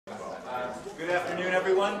Good afternoon,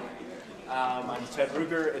 everyone. I'm Ted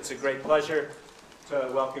Ruger. It's a great pleasure to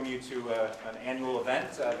welcome you to an annual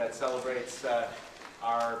event that celebrates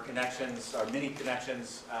our connections, our many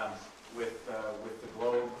connections with the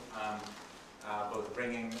globe, both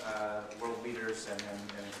bringing world leaders and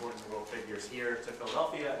important world figures here to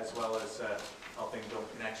Philadelphia, as well as helping build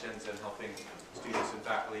connections and helping students and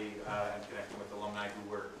faculty and connecting with alumni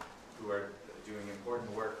who are doing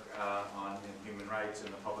important work in human rights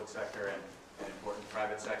in the public sector and important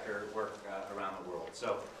private sector work around the world.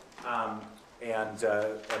 So, and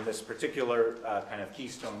this particular kind of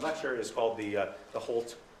keystone lecture is called the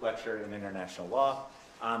Holt Lecture in International Law.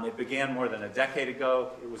 It began more than a decade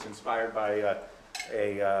ago. It was inspired by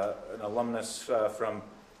an alumnus from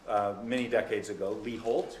many decades ago, Lee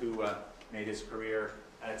Holt, who made his career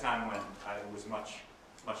at a time when it was much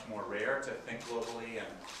more rare to think globally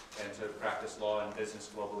and to practice law and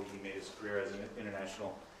business globally. He made his career as an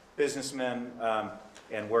international businessman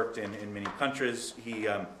and worked in many countries. He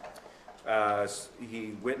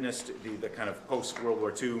witnessed the kind of post-World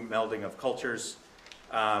War II melding of cultures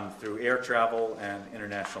through air travel and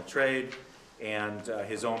international trade, and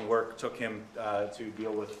his own work took him to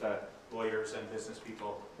deal with lawyers and business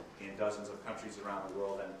people in dozens of countries around the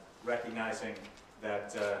world, and recognizing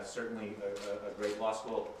that certainly a great law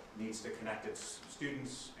school needs to connect its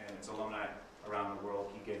students and its alumni around the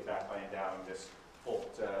world. He gave back by endowing this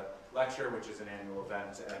Holt Lecture, which is an annual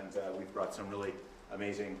event, and we've brought some really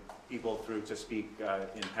amazing people through to speak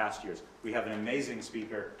in past years. We have an amazing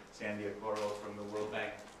speaker, Sandy Okoro from the World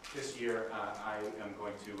Bank. This year, I am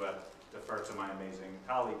going to defer to my amazing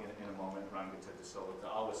colleague in a moment, Rangita De Silva de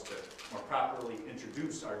Alwas, to more properly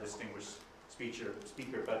introduce our distinguished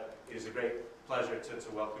speaker, but it is a great pleasure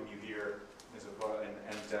to welcome you here, Ms. Okoro,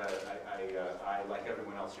 and I, like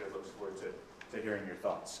everyone else here, looks forward to hearing your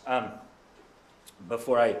thoughts.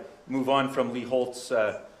 Before I move on from Lee Holt's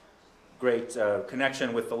great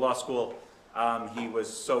connection with the law school, he was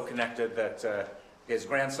so connected that his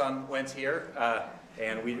grandson went here,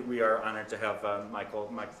 and we are honored to have Mike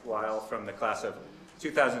Weil from the class of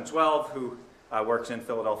 2012, who works in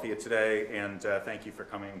Philadelphia today, and thank you for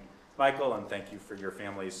coming, Michael, and thank you for your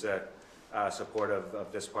family's support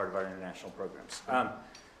of this part of our international programs.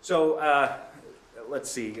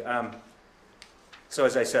 Let's see. So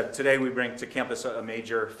as I said, today we bring to campus a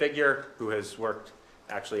major figure who has worked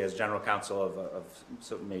actually as general counsel of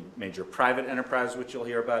some major private enterprise, which you'll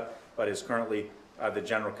hear about, but is currently the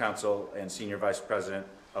general counsel and senior vice president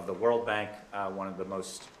of the World Bank, one of the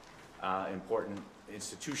most important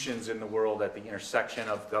institutions in the world at the intersection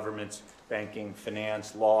of government, banking,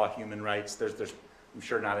 finance, law, human rights. There's I'm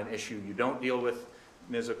sure not an issue you don't deal with,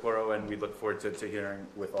 Ms. Okoro, and we look forward to hearing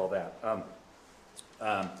with all that.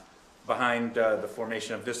 Behind the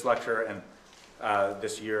formation of this lecture and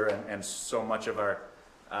this year and so much of our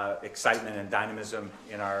excitement and dynamism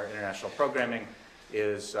in our international programming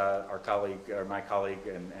is our colleague, or my colleague,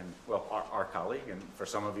 and our colleague, and for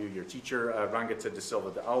some of you, your teacher, Rangita De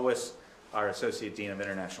Silva de Alwas, our Associate Dean of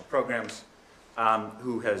International Programs,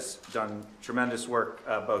 who has done tremendous work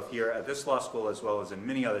both here at this law school as well as in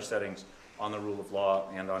many other settings on the rule of law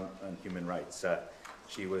and on human rights.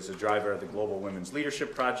 She was a driver of the Global Women's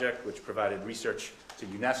Leadership Project, which provided research to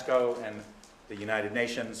UNESCO and the United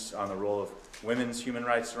Nations on the role of women's human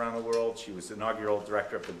rights around the world. She was the inaugural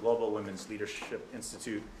director of the Global Women's Leadership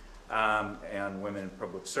Institute and Women in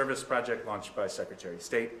Public Service Project, launched by Secretary of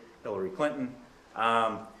State Hillary Clinton.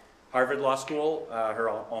 Harvard Law School, her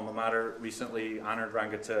alma mater, recently honored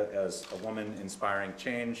Rangita as a woman inspiring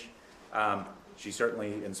change. She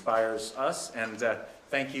certainly inspires us, and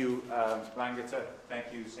thank you, Rangita.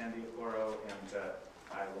 Thank you, Sandy Okoro, and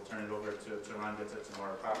I will turn it over to Rangita to more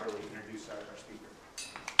properly introduce our speaker.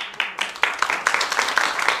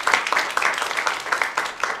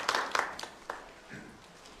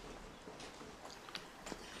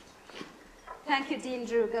 Thank you, Dean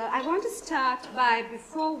Ruger. I want to start by,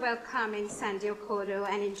 before welcoming Sandy Okoro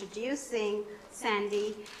and introducing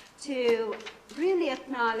Sandy, to really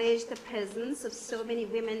acknowledge the presence of so many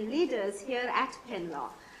women leaders here at Penn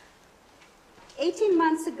Law. 18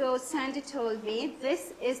 months ago, Sandy told me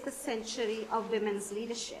this is the century of women's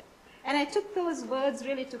leadership. And I took those words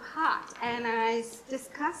really to heart, and I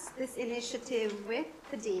discussed this initiative with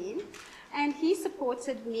the dean, and he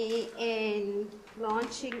supported me in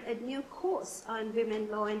launching a new course on women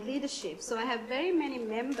law and leadership. So I have very many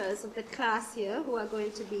members of the class here who are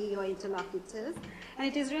going to be your interlocutors, and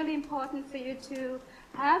it is really important for you to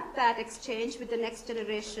have that exchange with the next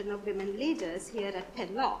generation of women leaders here at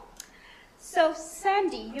Penn Law. So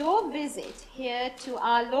Sandy, your visit here to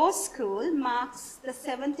our law school marks the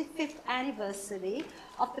 75th anniversary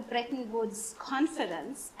of the Bretton Woods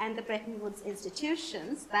Conference and the Bretton Woods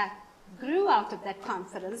institutions that grew out of that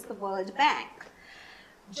conference, the World Bank.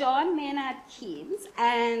 John Maynard Keynes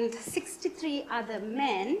and 63 other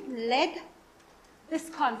men led this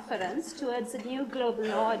conference towards a new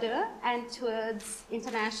global order and towards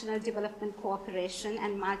international development cooperation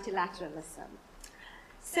and multilateralism.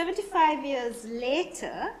 75 years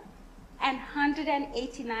later, and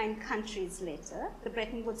 189 countries later, the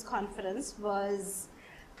Bretton Woods Conference was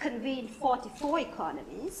convened 44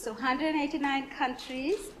 economies, so 189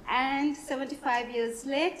 countries, and 75 years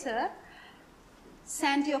later,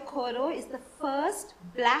 Sandy Okoro is the first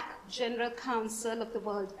Black General Counsel of the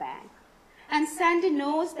World Bank. And Sandy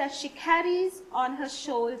knows that she carries on her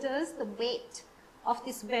shoulders the weight of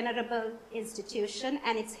this venerable institution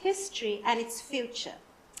and its history and its future.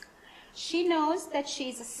 She knows that she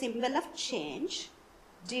is a symbol of change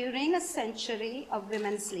during a century of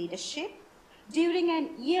women's leadership, during a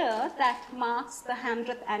year that marks the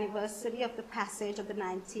 100th anniversary of the passage of the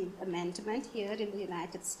 19th Amendment here in the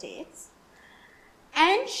United States.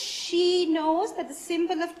 And she knows that the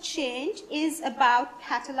symbol of change is about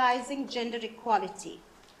catalyzing gender equality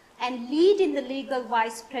and leading the legal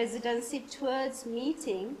vice presidency towards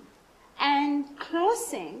meeting and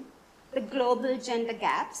closing the global gender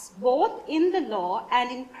gaps, both in the law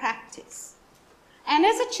and in practice. And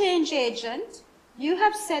as a change agent, you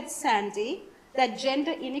have said, Sandy, that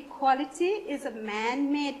gender inequality is a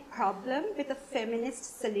man-made problem with a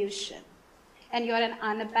feminist solution. And you're an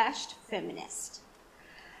unabashed feminist.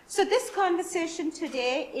 So this conversation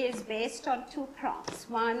today is based on two prongs.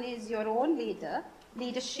 One is your own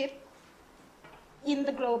leadership in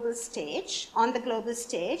the global stage, on the global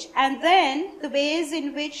stage, and then the ways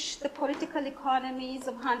in which the political economies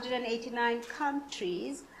of 189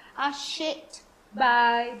 countries are shaped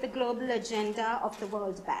by the global agenda of the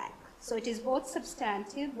World Bank. So it is both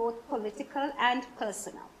substantive, both political and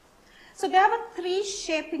personal. So there were three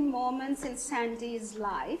shaping moments in Sandy's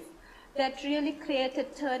life that really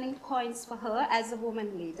created turning points for her as a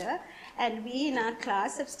woman leader. And we in our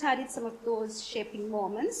class have studied some of those shaping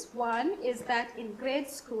moments. One is that in grade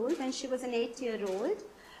school, when she was an 8-year-old,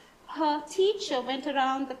 her teacher went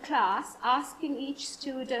around the class asking each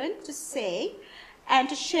student to say and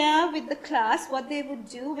to share with the class what they would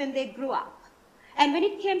do when they grew up. And when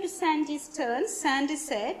it came to Sandy's turn, Sandy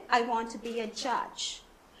said, "I want to be a judge."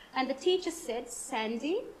 And the teacher said,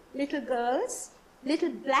 "Sandy, little girls,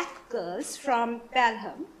 little black girls from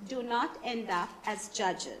Pelham do not end up as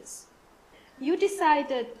judges." You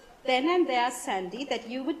decided then and there, Sandy, that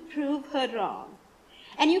you would prove her wrong.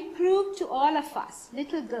 And you proved to all of us,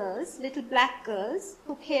 little girls, little black girls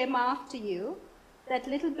who came after you, that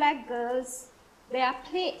little black girls, their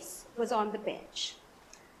place was on the bench.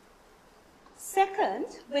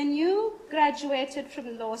 Second, when you graduated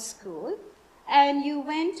from law school and you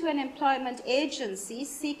went to an employment agency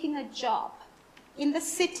seeking a job, in the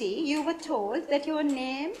city, you were told that your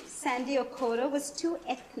name, Sandy Okoro, was too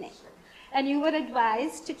ethnic, and you were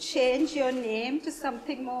advised to change your name to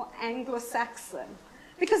something more Anglo-Saxon,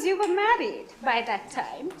 because you were married by that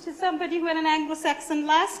time to somebody who had an Anglo-Saxon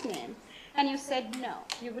last name, and you said no,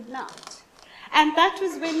 you would not. And that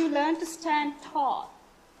was when you learned to stand tall.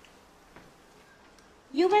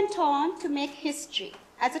 You went on to make history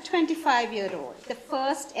as a 25-year-old, the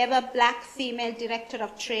first ever black female director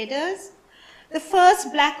of traders, the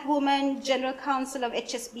first black woman general counsel of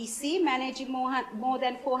HSBC, managing more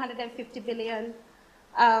than 450 billion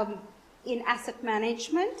in asset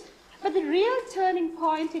management. But the real turning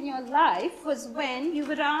point in your life was when you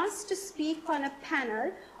were asked to speak on a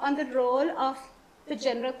panel on the role of the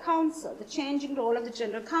general counsel, the changing role of the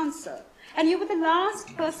general counsel. And you were the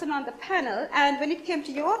last person on the panel, and when it came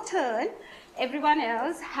to your turn, everyone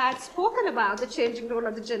else had spoken about the changing role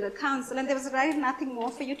of the general counsel, and there was really nothing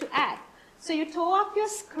more for you to add. So you tore up your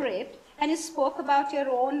script and you spoke about your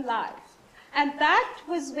own life. And that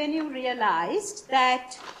was when you realized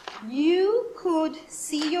that you could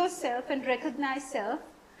see yourself and recognize yourself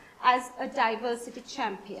as a diversity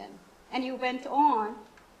champion. And you went on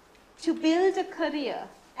to build a career,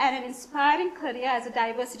 and an inspiring career as a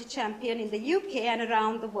diversity champion in the UK and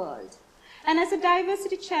around the world. And as a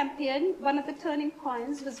diversity champion, one of the turning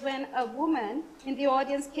points was when a woman in the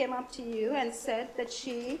audience came up to you and said that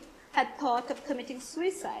she had thought of committing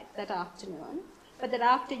suicide that afternoon, but that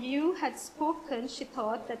after you had spoken, she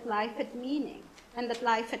thought that life had meaning and that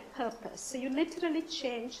life had purpose. So you literally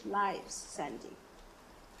changed lives, Sandy.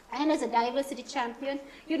 And as a diversity champion,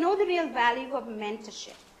 you know the real value of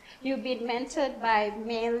mentorship. You've been mentored by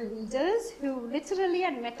male leaders who literally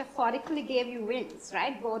and metaphorically gave you wings,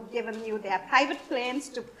 right? Both given you their private planes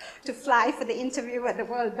to fly for the interview at the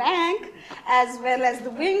World Bank, as well as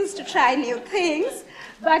the wings to try new things.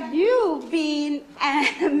 But you've been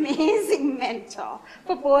an amazing mentor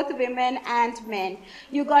for both women and men.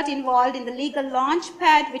 You got involved in the Legal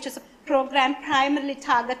Launchpad, which is a program primarily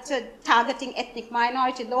targeting ethnic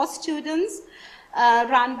minority law students,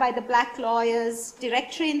 run by the Black Lawyers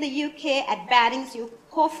Directory in the UK. At Barings, you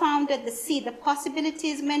co-founded the See the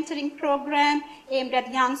Possibilities mentoring program aimed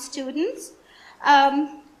at young students.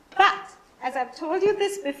 But, as I've told you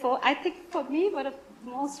this before, I think for me one of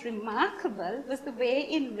the most remarkable was the way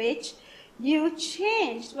in which you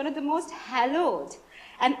changed one of the most hallowed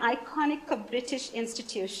and iconic of British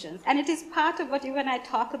institutions. And it is part of what you and I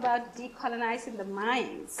talk about decolonizing the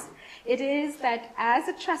minds. It is that as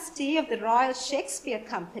a trustee of the Royal Shakespeare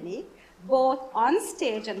Company, both on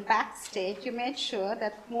stage and backstage, you made sure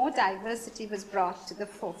that more diversity was brought to the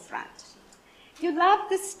forefront. You love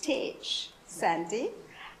the stage, Sandy,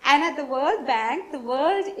 and at the World Bank, the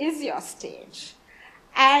world is your stage.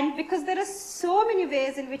 And because there are so many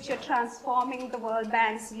ways in which you're transforming the World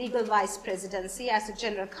Bank's legal vice presidency as a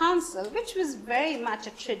general counsel, which was very much a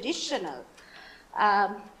traditional,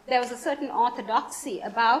 there was a certain orthodoxy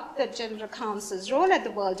about the general counsel's role at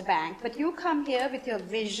the World Bank, but you come here with your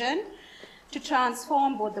vision to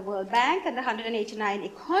transform both the World Bank and the 189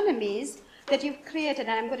 economies that you've created,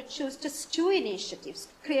 and I'm going to choose just two initiatives.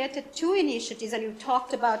 Created two initiatives, and you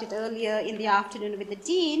talked about it earlier in the afternoon with the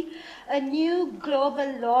Dean, a new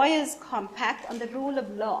global lawyers compact on the rule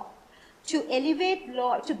of law, to elevate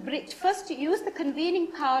law, first to use the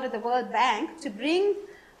convening power of the World Bank to bring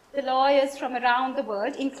the lawyers from around the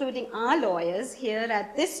world, including our lawyers here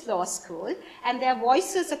at this law school, and their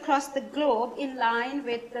voices across the globe in line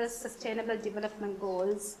with the Sustainable Development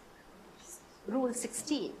Goals, Rule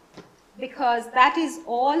 16. Because that is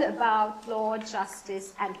all about law,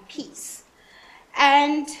 justice, and peace.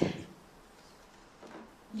 And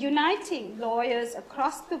uniting lawyers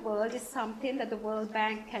across the world is something that the World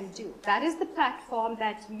Bank can do. That is the platform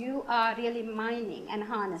that you are really mining and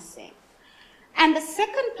harnessing. And the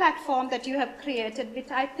second platform that you have created,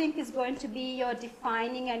 which I think is going to be your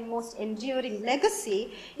defining and most enduring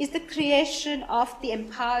legacy, is the creation of the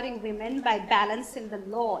Empowering Women by Balancing the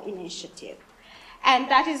Law initiative. And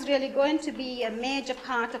that is really going to be a major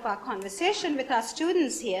part of our conversation with our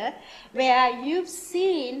students here, where you've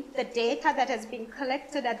seen the data that has been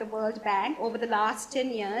collected at the World Bank over the last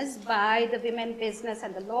 10 years by the Women Business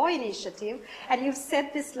and the Law Initiative, and you've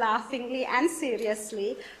said this laughingly and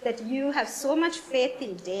seriously, that you have so much faith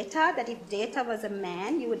in data that if data was a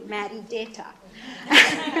man, you would marry data.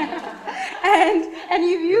 and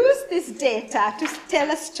you've used this data to tell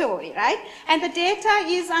a story, right? And the data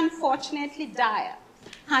is unfortunately dire.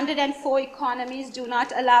 104 economies do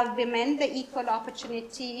not allow women the equal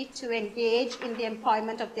opportunity to engage in the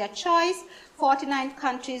employment of their choice. 49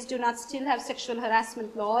 countries do not still have sexual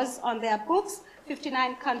harassment laws on their books.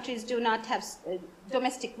 59 countries do not have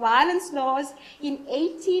domestic violence laws. In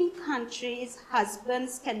 18 countries,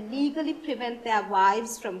 husbands can legally prevent their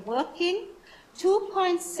wives from working.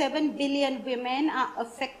 2.7 billion women are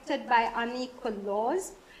affected by unequal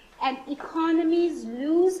laws, and economies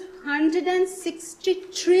lose 160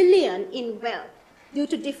 trillion in wealth due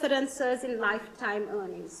to differences in lifetime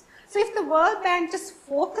earnings. So if the World Bank just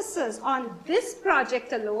focuses on this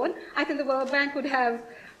project alone, I think the World Bank would have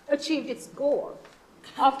achieved its goal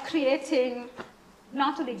of creating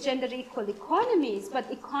not only gender equal economies, but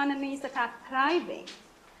economies that are thriving.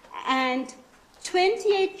 And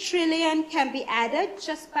 28 trillion can be added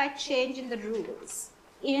just by changing the rules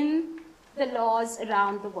in the laws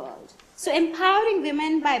around the world. So empowering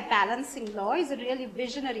women by balancing law is a really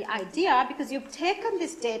visionary idea, because you've taken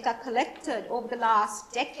this data collected over the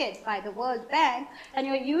last decade by the World Bank, and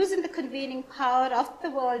you're using the convening power of the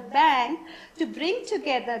World Bank to bring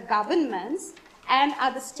together governments and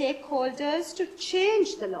other stakeholders to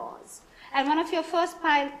change the laws. And one of your first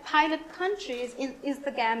pilot countries is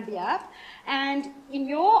the Gambia. And in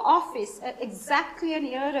your office, exactly a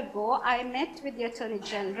year ago, I met with the Attorney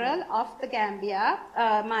General of the Gambia,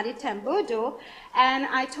 Mari Tambudo, and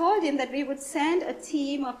I told him that we would send a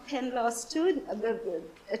team of Penn Law students,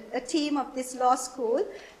 a team of this law school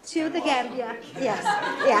to the Gambia. Yes,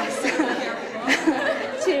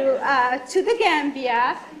 to the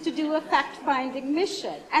Gambia to do a fact-finding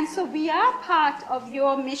mission. And so we are part of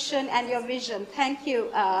your mission and your vision. Thank you,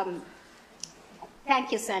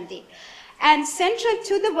 Sandy. And central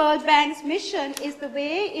to the World Bank's mission is the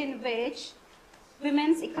way in which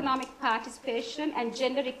women's economic participation and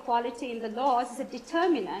gender equality in the laws is a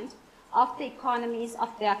determinant of the economies of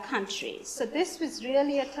their countries. So this was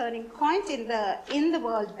really a turning point in the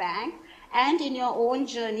World Bank and in your own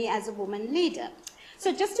journey as a woman leader.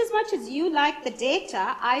 So just as much as you like the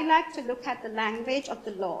data, I like to look at the language of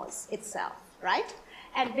the laws itself, right?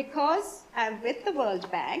 And because I'm with the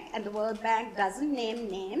World Bank, and the World Bank doesn't name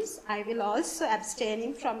names, I will also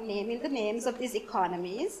abstaining from naming the names of these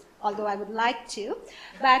economies, although I would like to.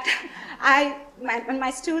 But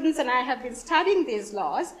my students and I have been studying these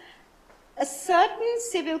laws. A certain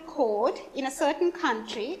civil code in a certain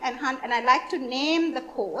country, and I like to name the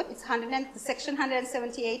code, it's section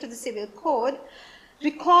 178 of the Civil Code,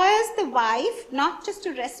 requires the wife not just to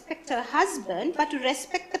respect her husband, but to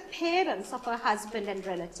respect the parents of her husband and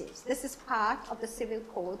relatives. This is part of the civil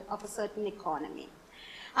code of a certain economy.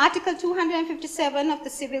 Article 257 of the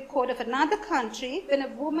Civil Code of another country, when a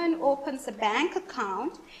woman opens a bank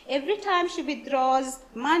account, every time she withdraws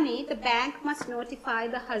money, the bank must notify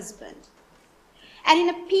the husband. And in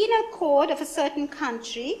a penal code of a certain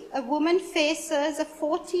country, a woman faces a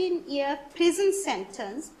 14-year prison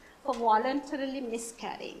sentence for voluntarily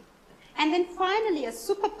miscarrying. And then finally, a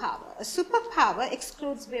superpower. A superpower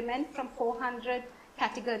excludes women from 400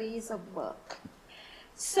 categories of work.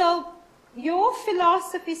 So your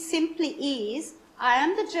philosophy simply is, I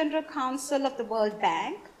am the General Counsel of the World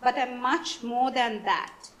Bank, but I'm much more than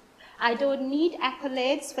that. I don't need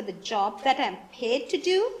accolades for the job that I'm paid to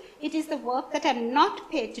do. It is the work that I'm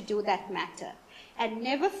not paid to do that matter. And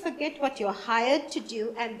never forget what you're hired to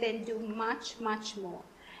do, and then do much, much more.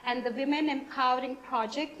 And the Women Empowering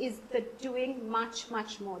Project is the doing much,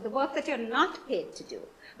 much more. The work that you're not paid to do,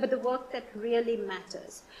 but the work that really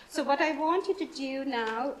matters. So what I want you to do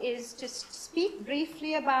now is just speak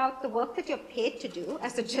briefly about the work that you're paid to do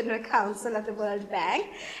as the General Counsel of the World Bank.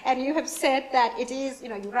 And you have said that it is,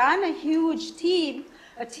 you run a huge team,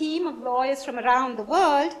 a team of lawyers from around the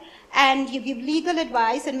world, and you give legal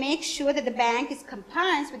advice and make sure that the bank is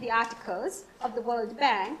compliant with the articles of the World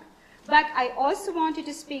Bank. But I also want you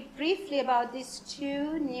to speak briefly about these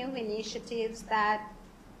two new initiatives that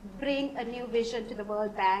bring a new vision to the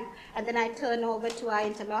World Bank, and then I turn over to our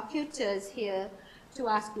interlocutors here to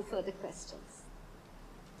ask you further questions.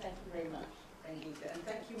 Thank you very much, Angita, and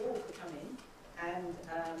thank you all for coming. And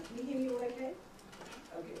can you hear me all okay?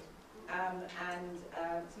 Oh, good.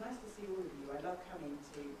 It's nice to see all of you. I love coming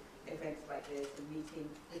to events like this and meeting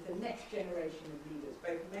with the next generation of leaders,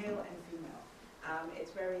 both male and female.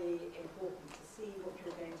 It's very important to see what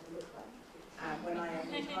you're going to look like when I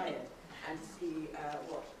am retired, and to see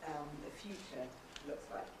what the future looks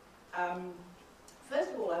like.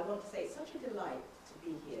 First of all, I want to say it's such a delight to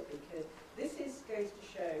be here, because this goes to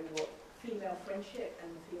show what female friendship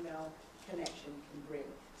and the female connection can bring.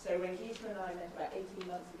 So when Geeta and I met about 18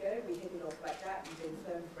 months ago, we hit it off like that and been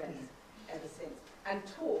firm friends ever since, and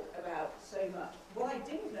talk about so much. What I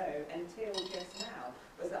didn't know until just now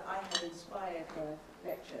was that I had inspired her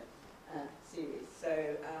lecture series.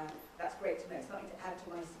 So that's great to know. It's something to add to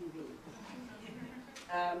my CV.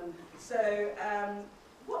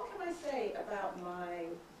 What can I say about my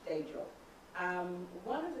day job?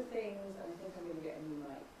 One of the things, and I think I'm going to get a new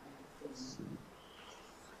mic.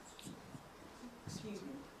 Excuse me.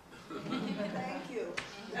 Thank you.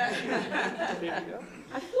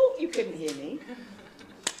 I thought you couldn't hear me.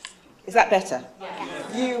 Is that better?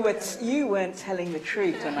 Yes. You weren't telling the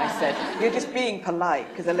truth when I said, you're just being polite,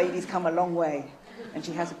 because a lady's come a long way and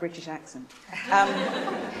she has a British accent.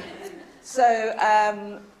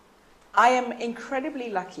 I am incredibly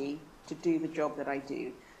lucky to do the job that I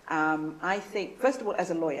do. I think, first of all, as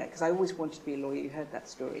a lawyer, because I always wanted to be a lawyer, you heard that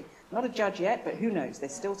story. Not a judge yet, but who knows,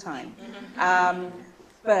 there's still time.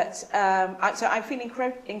 So I feel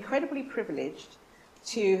incredibly privileged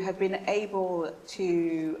to have been able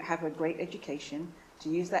to have a great education, to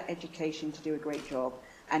use that education to do a great job,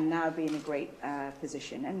 and now be in a great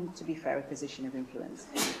position, and to be fair, a position of influence.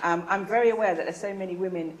 I'm very aware that there's so many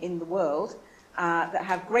women in the world that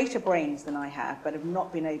have greater brains than I have, but have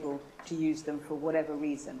not been able to use them for whatever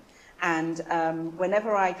reason. And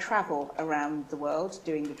whenever I travel around the world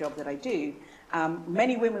doing the job that I do,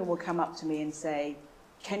 many women will come up to me and say,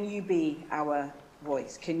 can you be our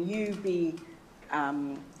voice? Can you be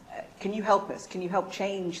can you help us? Can you help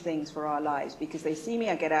change things for our lives? Because they see me,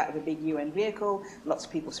 I get out of a big UN vehicle, lots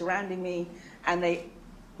of people surrounding me, and they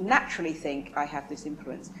naturally think I have this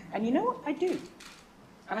influence. And you know what? I do.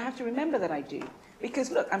 And I have to remember that I do.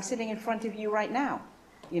 Because look, I'm sitting in front of you right now,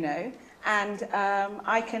 and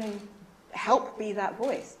I can help be that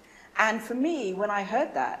voice. And for me, when I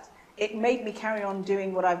heard that, it made me carry on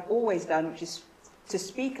doing what I've always done, which is to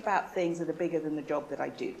speak about things that are bigger than the job that I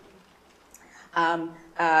do.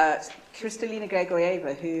 Kristalina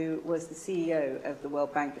Georgieva, who was the CEO of the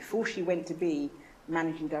World Bank before she went to be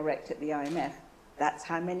managing director at the IMF, that's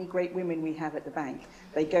how many great women we have at the bank.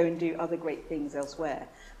 They go and do other great things elsewhere.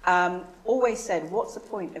 Always said, what's the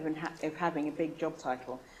point of having a big job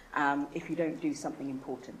title if you don't do something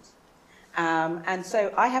important? And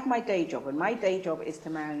so I have my day job, and my day job is to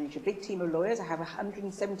manage a big team of lawyers. I have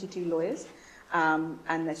 172 lawyers,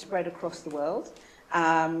 and they're spread across the world.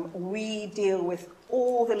 We deal with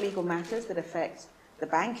all the legal matters that affect the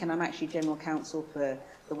bank, and I'm actually General Counsel for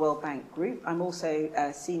the World Bank Group. I'm also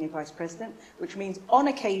Senior Vice President, which means on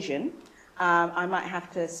occasion, I might have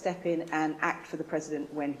to step in and act for the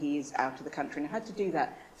President when he is out of the country. And I had to do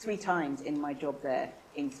that 3 times in my job there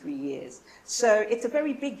in 3 years. So it's a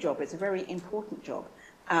very big job. It's a very important job.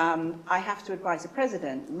 I have to advise the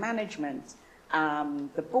President, management,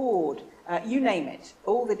 the board, you name it,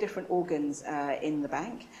 all the different organs in the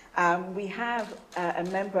bank. We have a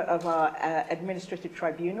member of our administrative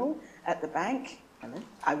tribunal at the bank.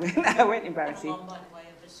 I won't embarrass you.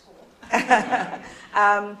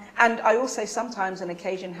 And I also sometimes on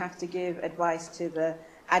occasion have to give advice to the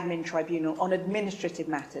admin tribunal on administrative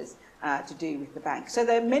matters to do with the bank. So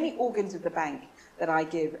there are many organs of the bank that I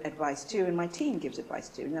give advice to, and my team gives advice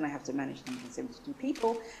to, and then I have to manage 172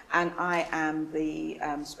 people, and I am the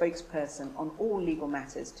spokesperson on all legal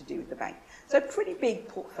matters to do with the bank. So a pretty big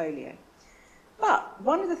portfolio. But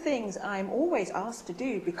one of the things I'm always asked to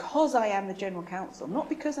do, because I am the General Counsel, not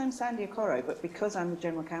because I'm Sandy Okoro, but because I'm the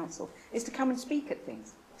General Counsel, is to come and speak at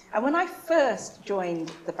things. And when I first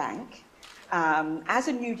joined the bank, as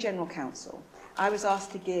a new General Counsel, I was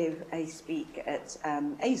asked to give a speak at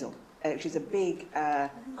ASIL, which is a big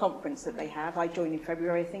conference that they have. I joined in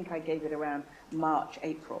February. I think I gave it around March,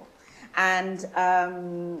 April. And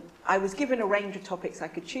I was given a range of topics I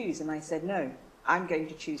could choose, and I said, no, I'm going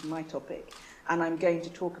to choose my topic. And I'm going to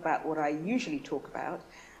talk about what I usually talk about,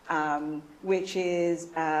 which is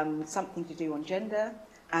something to do on gender.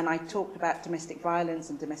 And I talked about domestic violence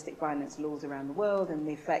and domestic violence laws around the world, and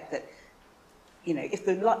the effect that, you know, if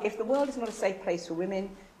the world is not a safe place for women,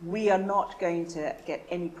 we are not going to get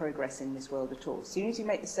any progress in this world at all. As soon as you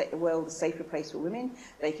make the world a safer place for women,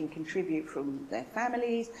 they can contribute from their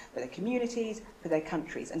families, for their communities, for their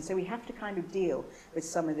countries. And so we have to kind of deal with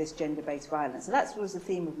some of this gender-based violence. So that was the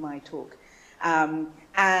theme of my talk.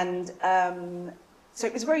 So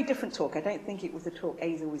it was a very different talk. I don't think it was the talk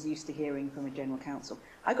ASIL was used to hearing from a General Counsel.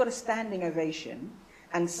 I got a standing ovation.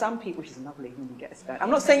 And some people, which is lovely when you get a stand. I'm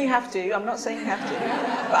not saying you have to, I'm not saying you have to,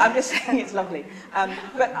 but I'm just saying it's lovely.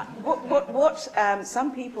 But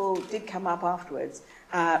some people did come up afterwards,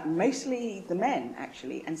 mostly the men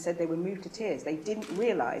actually, and said they were moved to tears. They didn't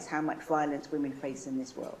realise how much violence women face in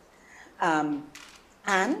this world.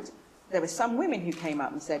 And there were some women who came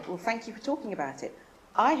up and said, well, thank you for talking about it.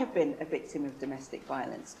 I have been a victim of domestic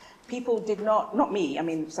violence. People did not me, I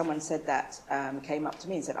mean, someone said that, came up to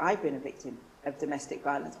me and said, I've been a victim of domestic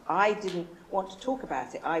violence. I didn't want to talk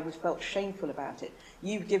about it. I felt shameful about it.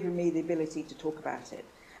 You've given me the ability to talk about it.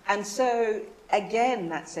 And so, again,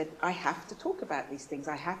 that said, I have to talk about these things.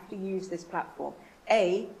 I have to use this platform,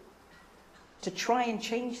 A, to try and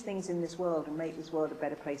change things in this world and make this world a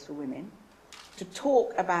better place for women, to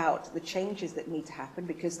talk about the changes that need to happen,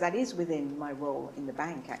 because that is within my role in the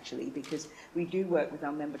bank, actually, because we do work with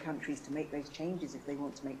our member countries to make those changes if they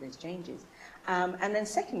want to make those changes. And then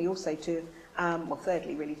secondly, also to, well,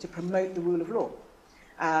 thirdly, really, to promote the rule of law.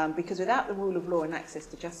 Because without the rule of law and access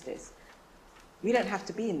to justice, we don't have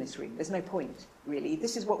to be in this room. There's no point, really.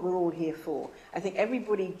 This is what we're all here for. I think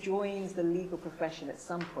everybody joins the legal profession at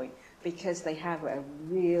some point because they have a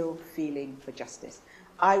real feeling for justice.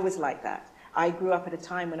 I was like that. I grew up at a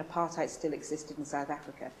time when apartheid still existed in South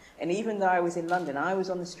Africa. And even though I was in London, I was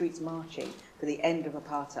on the streets marching for the end of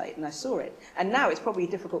apartheid, and I saw it. And now it's probably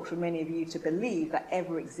difficult for many of you to believe that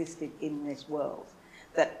ever existed in this world.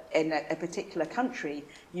 That in a particular country,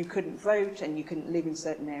 you couldn't vote and you couldn't live in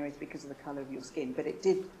certain areas because of the colour of your skin. But it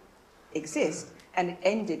did exist, and it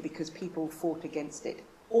ended because people fought against it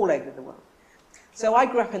all over the world. So I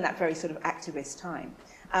grew up in that very sort of activist time.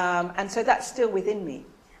 And so that's still within me.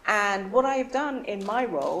 And what I've done in my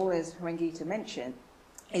role, as Rangita mentioned,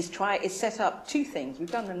 is set up 2 things.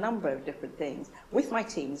 We've done a number of different things with my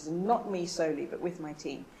team. This is not me solely, but with my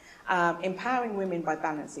team. Empowering women by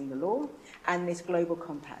balancing the law, and this global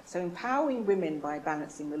compact. So empowering women by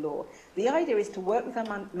balancing the law. The idea is to work with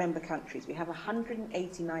our member countries. We have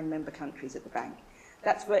 189 member countries at the bank.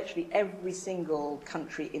 That's virtually every single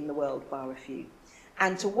country in the world, bar a few.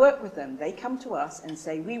 And to work with them, they come to us and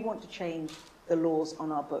say, we want to change the laws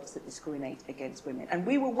on our books that discriminate against women. And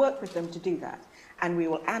we will work with them to do that. And we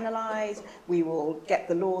will analyse, we will get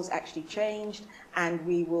the laws actually changed, and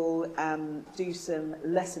we will do some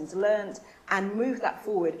lessons learned and move that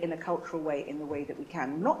forward in a cultural way, in the way that we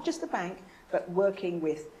can. Not just the bank, but working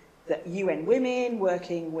with the UN Women,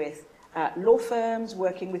 working with law firms,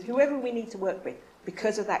 working with whoever we need to work with,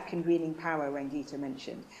 because of that convening power Rangita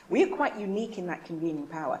mentioned. We are quite unique in that convening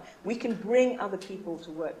power. We can bring other people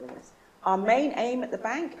to work with us. Our main aim at the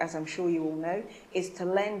bank, as I'm sure you all know, is to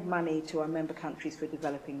lend money to our member countries for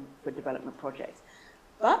development projects.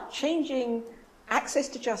 But changing access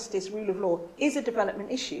to justice, rule of law, is a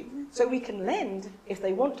development issue. So we can lend, if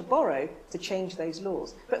they want to borrow, to change those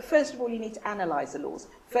laws. But first of all, you need to analyse the laws.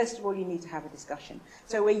 First of all, you need to have a discussion.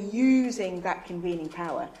 So we're using that convening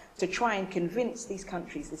power to try and convince these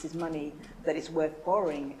countries this is money that it's worth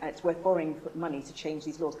borrowing money to change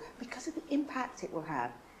these laws, because of the impact it will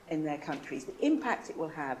have in their countries, the impact it will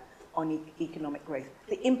have on economic growth,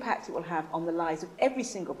 the impact it will have on the lives of every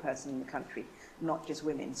single person in the country, not just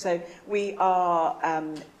women. So we are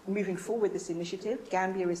moving forward this initiative.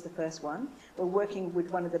 Gambia is the first one. We're working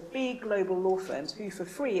with one of the big global law firms who, for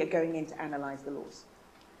free, are going in to analyse the laws.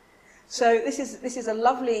 So this is a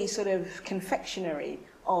lovely sort of confectionery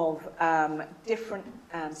of different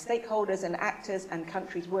stakeholders and actors and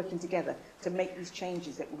countries working together to make these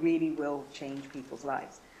changes that really will change people's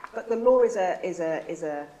lives. But the law is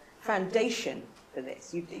a foundation for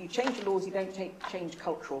this. You change the laws, you don't change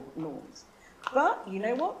cultural norms. But you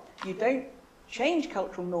know what? You don't change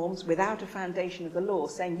cultural norms without a foundation of the law,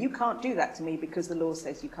 saying you can't do that to me because the law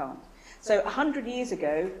says you can't. So 100 years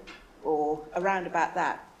ago, or around about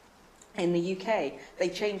that, in the UK, they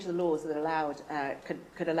changed the laws that allowed,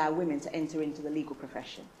 could allow women to enter into the legal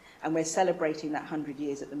profession. And we're celebrating that 100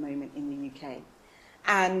 years at the moment in the UK.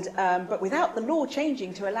 And, but without the law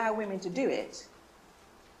changing to allow women to do it,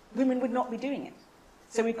 women would not be doing it.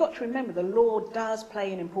 So we've got to remember the law does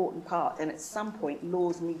play an important part, and at some point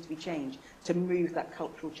laws need to be changed to move that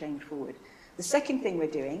cultural change forward. The second thing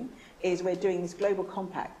we're doing is we're doing this global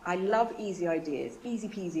compact. I love easy ideas, easy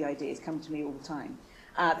peasy ideas come to me all the time,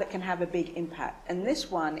 that can have a big impact. And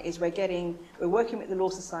this one is we're working with the Law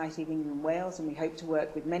Society of England and Wales, and we hope to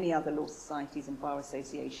work with many other law societies and bar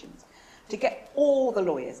associations to get all the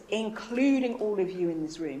lawyers, including all of you in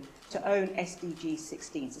this room, to own SDG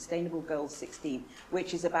 16, Sustainable Goals 16,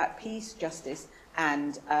 which is about peace, justice,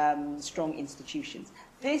 and strong institutions.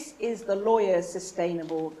 This is the lawyer's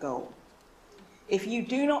sustainable goal. If you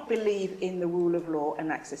do not believe in the rule of law and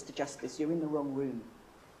access to justice, you're in the wrong room.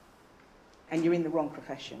 And you're in the wrong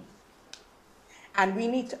profession. And we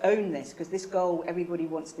need to own this, because this goal everybody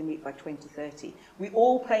wants to meet by 2030. We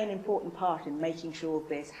all play an important part in making sure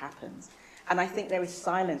this happens. And I think there is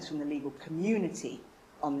silence from the legal community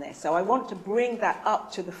on this. So I want to bring that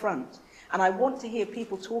up to the front. And I want to hear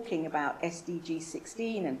people talking about SDG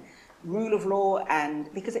 16 and rule of law,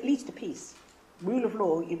 and because it leads to peace. Rule of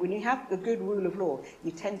law, when you have a good rule of law,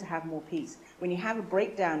 you tend to have more peace. When you have a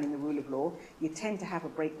breakdown in the rule of law, you tend to have a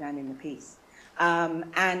breakdown in the peace.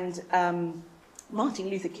 Martin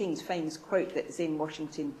Luther King's famous quote that's in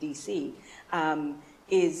Washington, D.C.,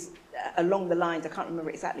 is along the lines, I can't remember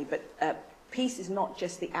exactly, but peace is not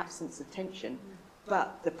just the absence of tension,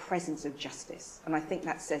 but the presence of justice. And I think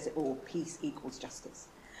that says it all. Peace equals justice.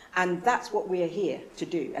 And that's what we are here to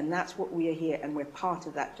do, and that's what we are here, and we're part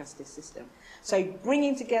of that justice system. So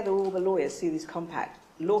bringing together all the lawyers through this compact,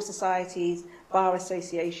 law societies, bar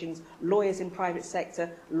associations, lawyers in private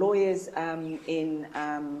sector, lawyers in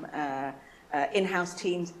in-house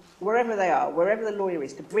teams, wherever they are, wherever the lawyer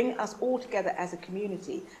is, to bring us all together as a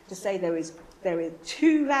community to say there are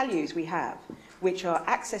two values we have, which are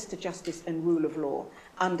access to justice and rule of law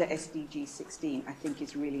under SDG 16, I think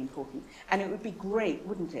is really important. And it would be great,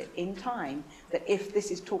 wouldn't it, in time, that if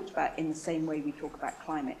this is talked about in the same way we talk about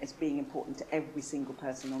climate as being important to every single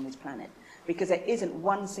person on this planet. Because there isn't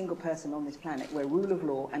one single person on this planet where rule of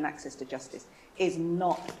law and access to justice is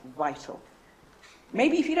not vital.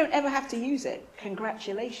 Maybe if you don't ever have to use it,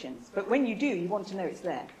 congratulations. But when you do, you want to know it's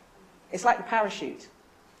there. It's like the parachute.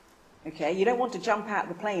 Okay, you don't want to jump out of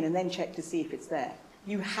the plane and then check to see if it's there.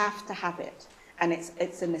 You have to have it, and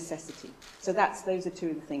it's a necessity. So those are two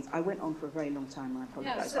of the things. I went on for a very long time, I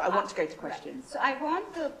apologise, but I want to go to questions. So I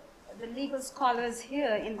want the legal scholars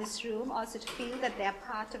here in this room also to feel that they are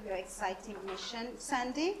part of your exciting mission,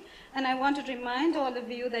 Sandy. And I want to remind all of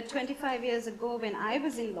you that 25 years ago when I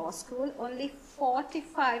was in law school, only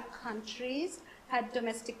 45 countries had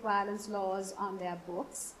domestic violence laws on their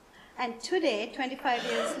books. And today, 25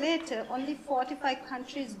 years later, only 45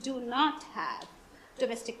 countries do not have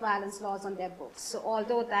domestic violence laws on their books. So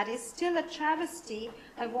although that is still a travesty,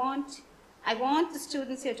 I want the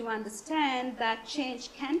students here to understand that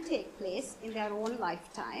change can take place in their own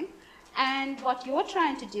lifetime. And what you're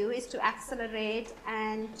trying to do is to accelerate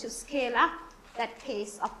and to scale up that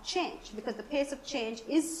pace of change, because the pace of change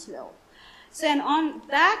is slow. So, and on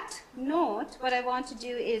that note, what I want to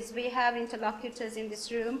do is, we have interlocutors in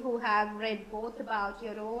this room who have read both about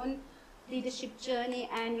your own leadership journey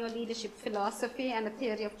and your leadership philosophy and the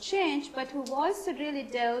theory of change, but who've also really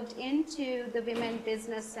delved into the women,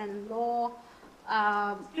 business, and law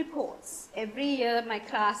reports. Every year, my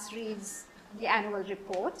class reads the annual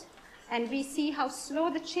report, and we see how slow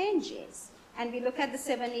the change is. And we look at the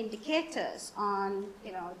 7 indicators on,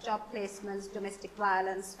 job placements, domestic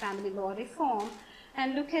violence, family law reform,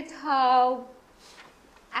 and look at how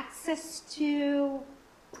access to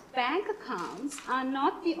bank accounts are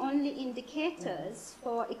not the only indicators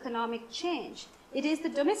for economic change. It is the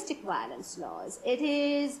domestic violence laws, it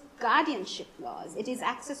is guardianship laws, it is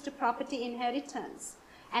access to property inheritance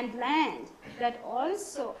and land that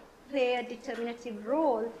also play a determinative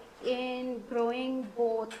role in growing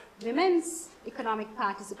both women's economic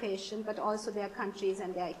participation, but also their countries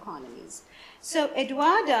and their economies. So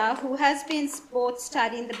Eduarda, who has been both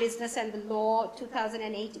studying the business and the law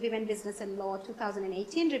 2008, Women, Business and Law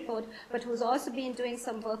 2018 report, but who's also been doing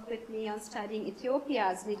some work with me on studying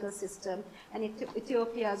Ethiopia's legal system and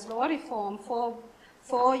Ethiopia's law reform for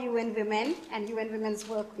UN Women and UN Women's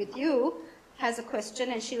work with you, has a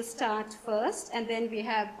question, and she'll start first, and then we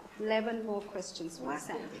have 11 more questions for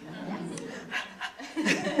Sandy.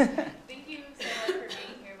 Thank you so much for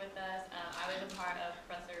being here with us. I was a part of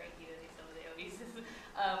Professor Akita Nisodeo's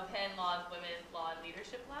Penn Law's Women's Law and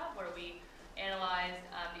Leadership Lab, where we analyzed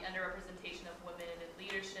the underrepresentation of women in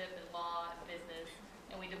leadership and law and business,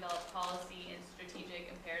 and we developed policy and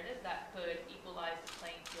strategic imperatives that could equalize the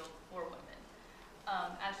playing field for women.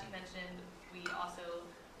 As she mentioned, we also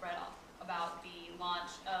read about the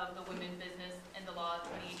launch of the Women, Business, and the Law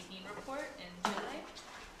 2018 report in Chile.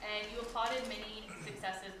 And you applauded many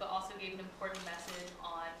successes, but also gave an important message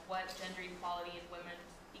on what gender equality and women's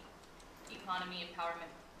economy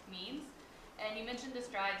empowerment means. And you mentioned the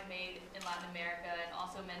strides made in Latin America, and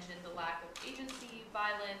also mentioned the lack of agency,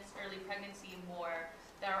 violence, early pregnancy, and more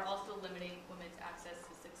that are also limiting women's access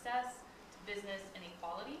to success, to business, and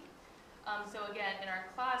equality. So again, in our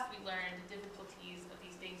class, we learned the difficulties of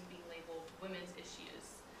these things being labeled women's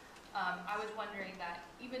issues. I was wondering that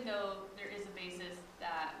even though there is a basis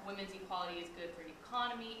that women's equality is good for the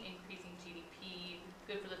economy, increasing GDP,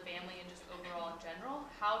 good for the family, and just overall in general,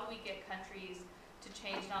 how do we get countries to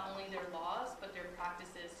change not only their laws, but their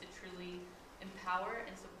practices to truly empower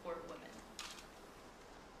and support women?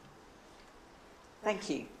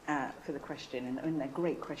 Thank you for the question, and a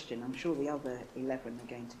great question. I'm sure the other 11 are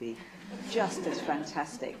going to be just as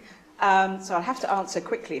fantastic. So I'll have to answer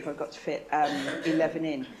quickly if I've got to fit 11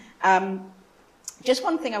 in. Just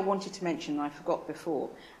one thing I wanted to mention, I forgot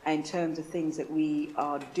before, in terms of things that we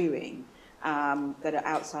are doing that are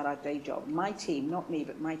outside our day job. My team, not me,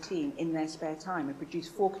 but my team, in their spare time, have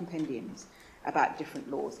produced 4 compendiums about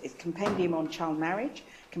different laws. It's compendium on child marriage,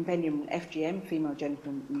 compendium on FGM, female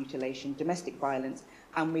genital mutilation, domestic violence,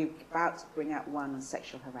 and we're about to bring out one on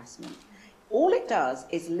sexual harassment. All it does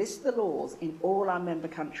is list the laws in all our member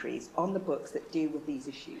countries on the books that deal with these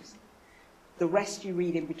issues. The rest you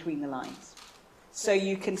read in between the lines. So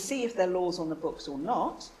you can see if there are laws on the books or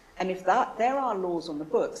not, and if there are laws on the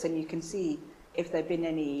books, then you can see if there have been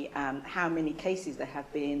any, how many cases there have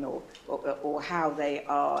been, or how they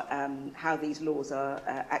are, how these laws are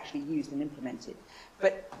actually used and implemented.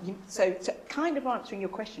 But so to kind of answering your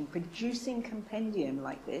question, producing compendium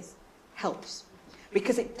like this helps,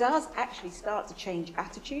 because it does actually start to change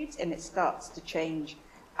attitudes, and it starts to change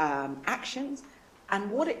actions. And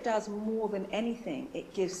what it does more than anything,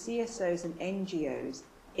 it gives CSOs and NGOs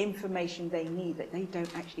information they need that they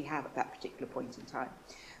don't actually have at that particular point in time.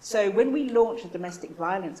 So when we launched the Domestic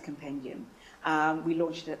Violence Compendium, we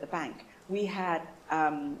launched it at the bank. We had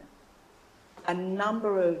a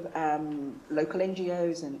number of local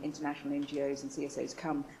NGOs and international NGOs and CSOs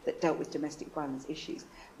come that dealt with domestic violence issues.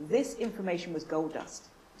 This information was gold dust,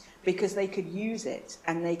 because they could use it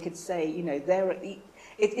and they could say, you know,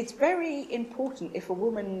 it's very important if a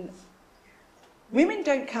women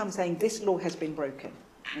don't come saying this law has been broken.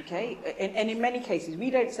 Okay, and in many cases, we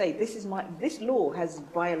don't say this law has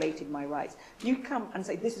violated my rights. You come and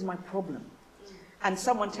say this is my problem, and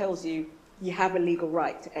someone tells you you have a legal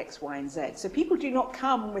right to X, Y, and Z. So people do not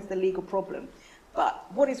come with the legal problem. But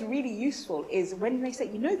what is really useful is when they say,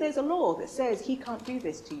 you know, there's a law that says he can't do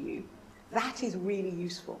this to you. That is really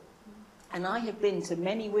useful. And I have been to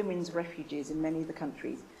many women's refuges in many of the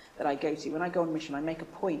countries that I go to. When I go on mission, I make a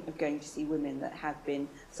point of going to see women that have been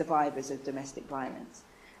survivors of domestic violence.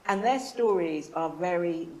 And their stories are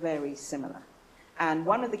very, very similar. And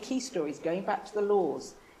one of the key stories, going back to the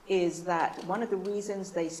laws, is that one of the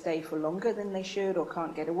reasons they stay for longer than they should or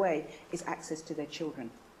can't get away is access to their children.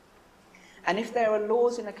 And if there are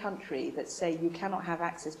laws in a country that say you cannot have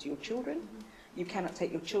access to your children, you cannot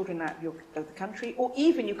take your children out of the country, or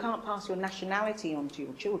even you can't pass your nationality on to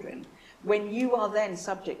your children, when you are then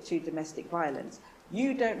subject to domestic violence,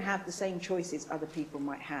 you don't have the same choices other people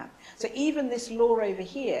might have. So even this law over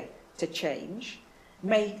here to change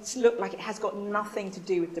may look like it has got nothing to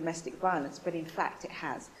do with domestic violence, but in fact it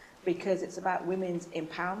has, because it's about women's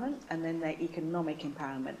empowerment and then their economic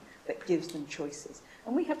empowerment that gives them choices.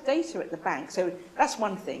 And we have data at the bank, so that's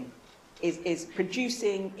one thing, is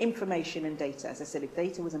producing information and data. As I said, if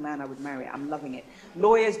data was a man, I would marry it. I'm loving it.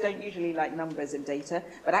 Lawyers don't usually like numbers and data,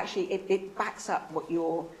 but actually it backs up what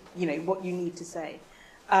what you need to say.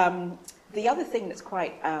 The other thing that's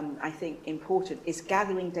quite, I think, important is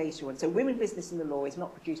gathering data. And so Women, Business and the Law is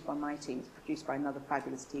not produced by my team, it's produced by another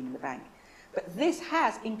fabulous team in the bank. But this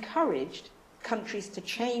has encouraged countries to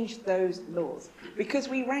change those laws because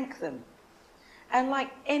we rank them. And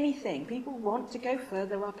like anything, people want to go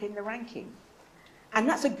further up in the ranking. And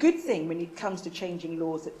that's a good thing when it comes to changing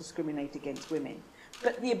laws that discriminate against women.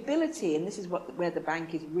 But the ability, and this is where the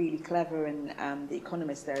bank is really clever and the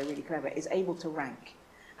economists there are really clever, is able to rank.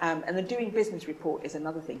 And the Doing Business report is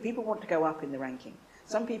another thing. People want to go up in the ranking.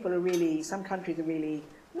 Some countries are really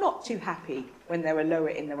not too happy when they're lower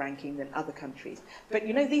in the ranking than other countries. But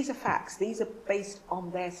these are facts. These are based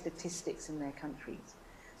on their statistics in their countries.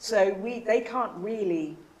 So they can't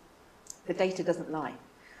really, the data doesn't lie.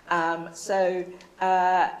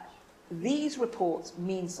 These reports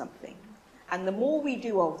mean something. And the more we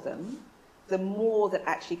do of them, the more that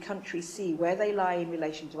actually countries see where they lie in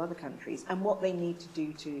relation to other countries and what they need to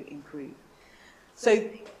do to improve. So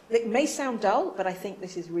it may sound dull, but I think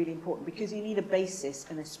this is really important because you need a basis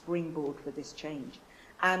and a springboard for this change.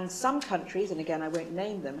 And some countries, and again I won't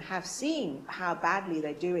name them, have seen how badly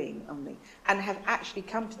they're doing and have actually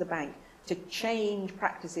come to the bank to change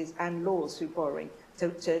practices and laws through borrowing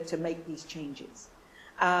to make these changes.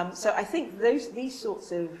 So I think these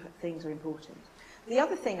sorts of things are important. The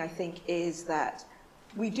other thing I think is that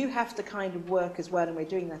we do have to kind of work as well, and we're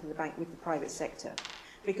doing that in the bank with the private sector,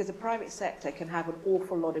 because the private sector can have an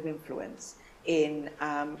awful lot of influence in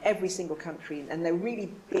every single country, and they're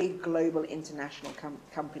really big global international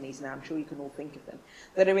companies now, I'm sure you can all think of them,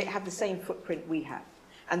 that have the same footprint we have,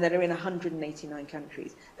 and that are in 189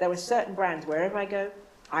 countries. There are certain brands, wherever I go,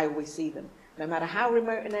 I always see them. No matter how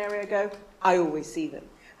remote an area I go, I always see them.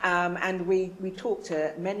 And we talk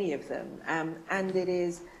to many of them, and it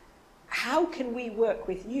is, how can we work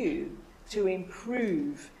with you to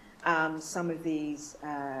improve some of these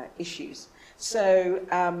issues? So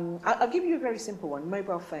I'll give you a very simple one,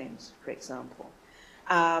 mobile phones, for example.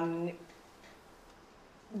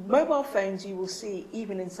 Mobile phones you will see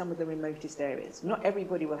even in some of the remotest areas. Not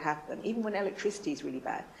everybody will have them, even when electricity is really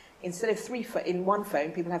bad. Instead of in one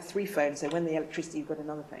phone, people have 3 phones, so when the electricity, you've got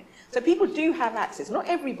another phone. So people do have access, not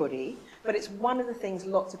everybody, but it's one of the things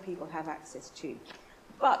lots of people have access to.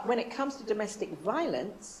 But when it comes to domestic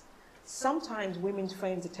violence, sometimes women's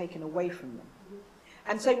phones are taken away from them.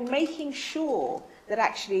 And so making sure that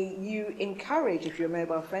actually you encourage, if you're a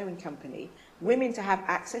mobile phone company, women to have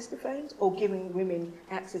access to phones, or giving women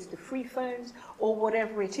access to free phones, or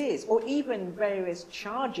whatever it is, or even various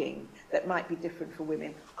charging that might be different for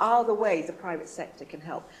women, are the ways the private sector can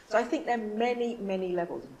help. So I think there are many, many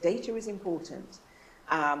levels. Data is important.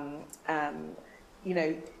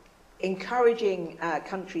 Encouraging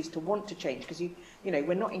countries to want to change, because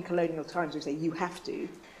we're not in colonial times we say you have to,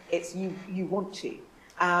 it's you want to.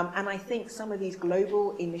 And I think some of these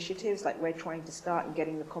global initiatives, like we're trying to start and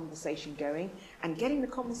getting the conversation going, and getting the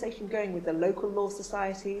conversation going with the local law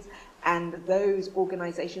societies and those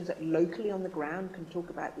organizations that locally on the ground can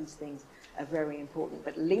talk about these things, are very important.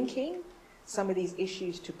 But linking some of these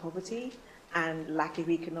issues to poverty and lack of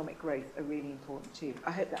economic growth are really important too.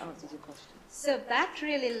 I hope that answers your question. So that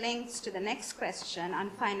really links to the next question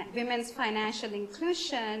on women's financial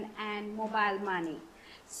inclusion and mobile money.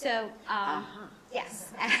 So,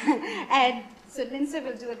 yes, and so Lindsay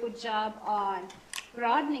will do a good job on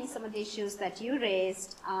broadening some of the issues that you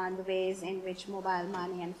raised on the ways in which mobile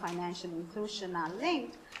money and financial inclusion are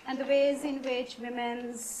linked, and the ways in which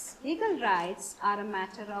women's legal rights are a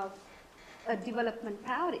matter of a development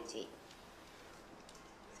priority.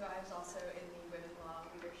 So I was also in the Women Law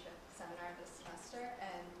Leadership Seminar this semester,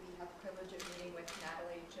 and we had the privilege of meeting with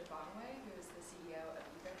Natalie Chibanwe, who is the CEO of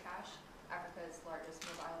EcoCash, Africa's largest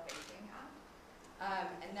mobile banking app.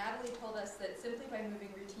 And Natalie told us that simply by moving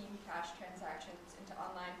routine cash transactions into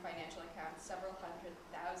online financial accounts, several 100,000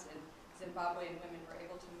 Zimbabwean women were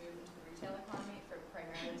able to move into the retail economy from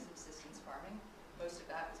primarily subsistence farming. Most of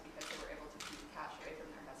that was because they were able to keep cash away from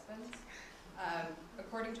their husbands.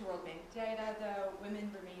 According to World Bank data, though,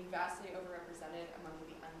 women remain vastly overrepresented among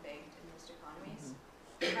the unbanked in most economies.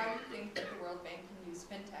 How do you think that the World Bank can use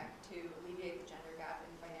fintech to alleviate the gender gap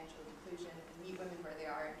in financial inclusion and meet women where they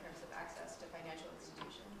are in terms of access to financial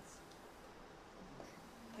institutions?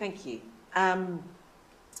 Thank you.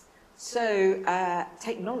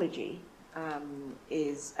 Technology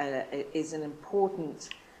is an important,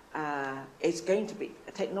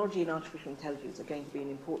 technology and artificial intelligence are going to be an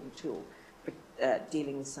important tool for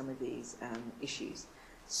dealing with some of these issues.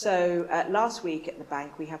 So last week at the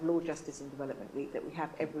bank, we have Law, Justice and Development Week that we have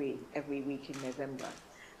every week in November.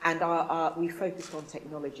 And we focused on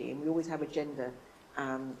technology, and we always have a gender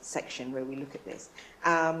section where we look at this.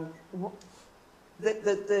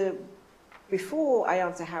 Before I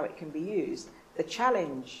answer how it can be used, the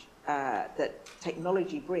challenge that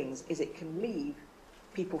technology brings is it can leave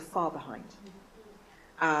people far behind.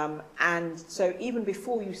 And so even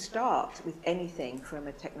before you start with anything from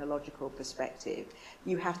a technological perspective,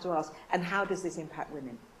 you have to ask, and how does this impact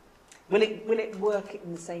women? Will it work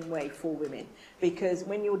in the same way for women? Because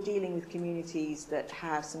when you're dealing with communities that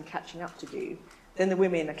have some catching up to do, then the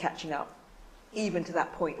women are catching up, even to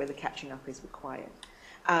that point where the catching up is required.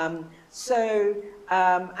 And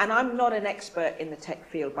I'm not an expert in the tech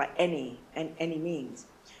field by any means,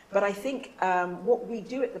 but I think what we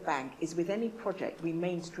do at the bank is with any project, we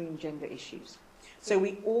mainstream gender issues. So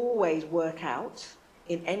we always work out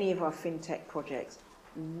in any of our fintech projects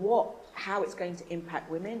how it's going to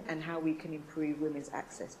impact women and how we can improve women's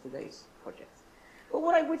access to those projects. But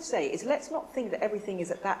what I would say is let's not think that everything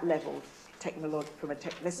is at that level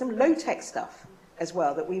there's some low-tech stuff as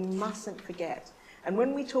well that we mustn't forget. And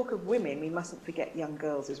when we talk of women, we mustn't forget young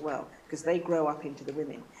girls as well, because they grow up into the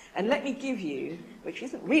women. And let me give you, which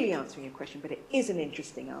isn't really answering your question, but it is an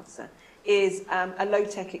interesting answer, is a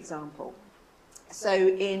low-tech example. So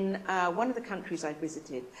in one of the countries I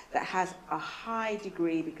visited that has a high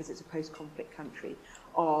degree, because it's a post-conflict country,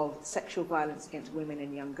 of sexual violence against women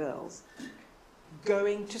and young girls,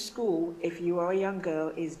 going to school, if you are a young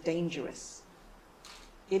girl, is dangerous.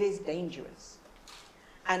 It is dangerous.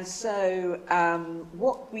 And so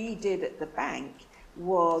what we did at the bank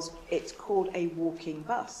was, it's called a walking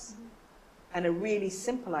bus. And a really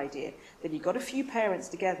simple idea, that you got a few parents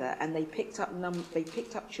together and they picked up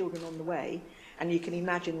children on the way, and you can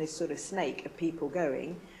imagine this sort of snake of people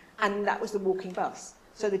going, and that was the walking bus.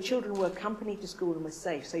 So the children were accompanied to school and were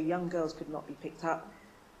safe, so young girls could not be picked up.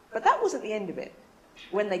 But that wasn't the end of it.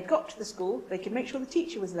 When they got to the school, they could make sure the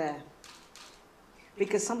teacher was there.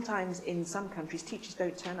 Because sometimes in some countries, teachers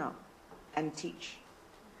don't turn up and teach,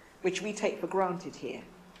 which we take for granted here.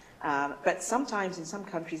 But sometimes in some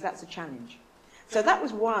countries, that's a challenge. So that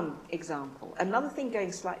was one example. Another thing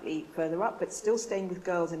going slightly further up, but still staying with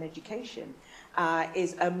girls in education,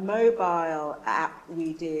 is a mobile app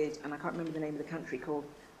we did, and I can't remember the name of the country, called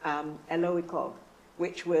Eloicog,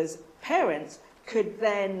 which was parents could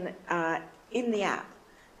then, in the app,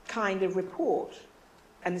 kind of report,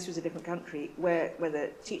 and this was a different country,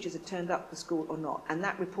 whether teachers had turned up for school or not. And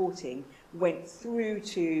that reporting went through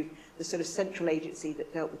to the sort of central agency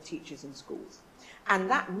that dealt with teachers in schools.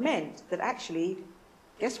 And that meant that actually,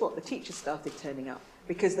 guess what? The teachers started turning up,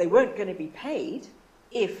 because they weren't going to be paid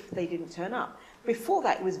if they didn't turn up. Before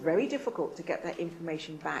that, it was very difficult to get that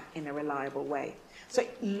information back in a reliable way. So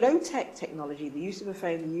low-tech technology, the use of a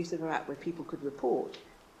phone, the use of an app where people could report,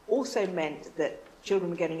 also meant that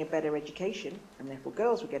children were getting a better education, and therefore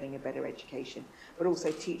girls were getting a better education, but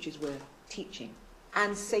also teachers were teaching,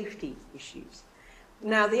 and safety issues.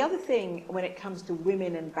 Now, the other thing when it comes to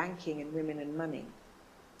women and banking and women and money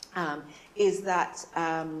is that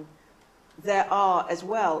there are as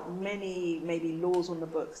well many maybe laws on the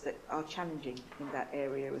books that are challenging in that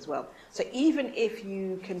area as well. So even if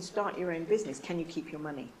you can start your own business, can you keep your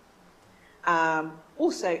money?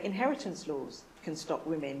 Also, inheritance laws can stop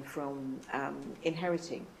women from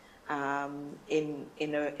inheriting in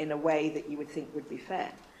a way that you would think would be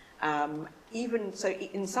fair. Even so,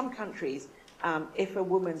 in some countries, if a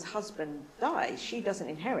woman's husband dies, she doesn't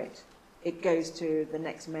inherit. It goes to the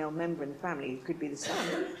next male member in the family. It could be the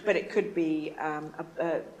son, but it could be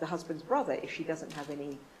the husband's brother if she doesn't have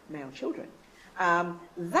any male children.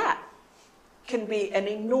 That can be an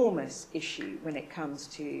enormous issue when it comes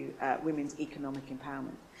to women's economic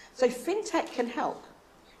empowerment. So fintech can help,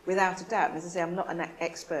 without a doubt. And as I say, I'm not an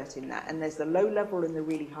expert in that, and there's the low level and the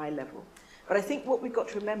really high level. But I think what we've got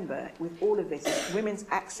to remember with all of this is women's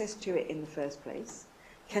access to it in the first place.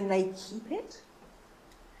 Can they keep it?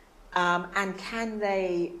 And can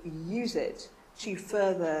they use it to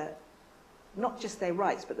further not just their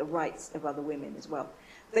rights, but the rights of other women as well?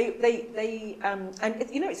 And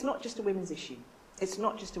you know, it's not just a women's issue. It's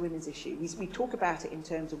not just a women's issue. We talk about it in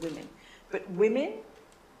terms of women, but women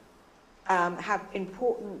have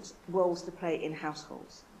important roles to play in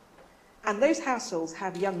households. And those households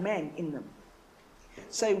have young men in them.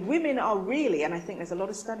 So women are really, and I think there's a lot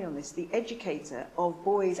of study on this, the educator of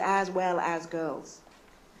boys as well as girls.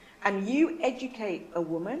 And you educate a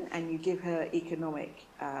woman and you give her economic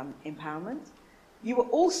empowerment, you are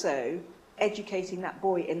also educating that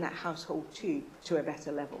boy in that household too to a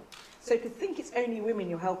better level. So to think it's only women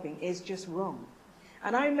you're helping is just wrong.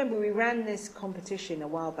 And I remember we ran this competition a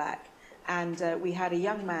while back, and we had a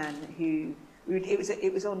young man who,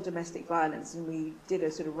 it was on domestic violence, and we did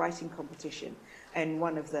a sort of writing competition in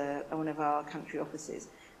one of our country offices,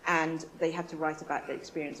 and they had to write about their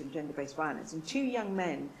experience in gender-based violence. And 2 young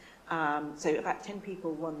men, so about 10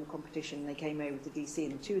 people won the competition, they came over to DC,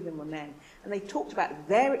 and 2 of them were men, and they talked about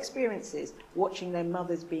their experiences watching their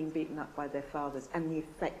mothers being beaten up by their fathers and the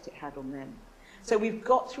effect it had on them. So we've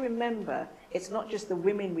got to remember, it's not just the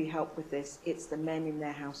women we help with this, it's the men in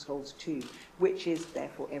their households too, which is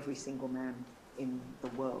therefore every single man in the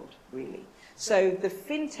world, really. So the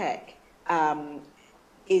fintech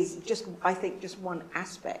is just, I think, just one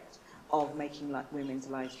aspect of making women's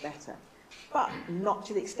lives better, but not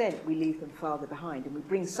to the extent we leave them farther behind, and we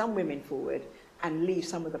bring some women forward and leave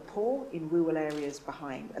some of the poor in rural areas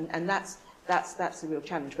behind, and that's the real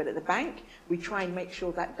challenge. But at the bank, we try and make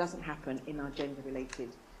sure that doesn't happen in our gender-related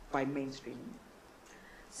by mainstreaming.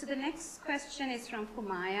 So the next question is from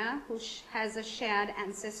Fumaya, who has a shared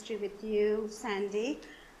ancestry with you, Sandy.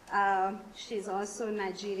 She's also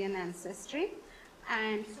Nigerian ancestry.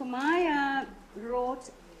 And Fumaya wrote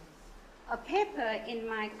a paper in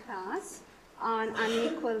my class on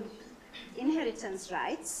unequal inheritance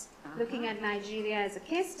rights, looking at Nigeria as a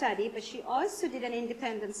case study, but she also did an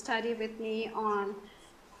independent study with me on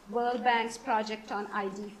World Bank's project on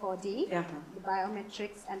ID4D, the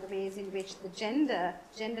biometrics and the ways in which the gender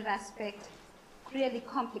aspect really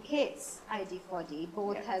complicates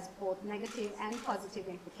ID4D, has both negative and positive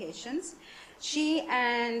implications. She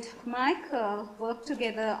and Michael work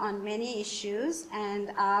together on many issues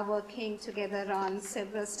and are working together on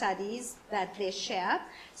several studies that they share.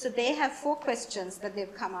 So they have 4 questions that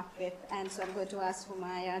they've come up with, and so I'm going to ask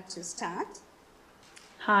Fumaya to start.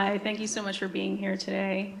 Hi, thank you so much for being here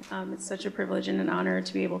today. It's such a privilege and an honor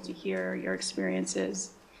to be able to hear your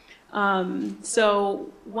experiences.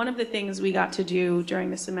 So one of the things we got to do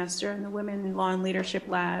during the semester in the Women in Law and Leadership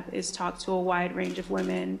Lab is talk to a wide range of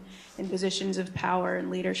women in positions of power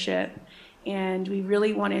and leadership. And we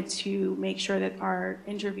really wanted to make sure that our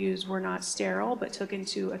interviews were not sterile, but took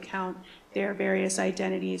into account their various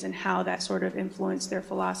identities and how that sort of influenced their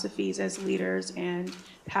philosophies as leaders and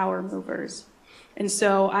power movers. And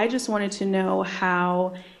so I just wanted to know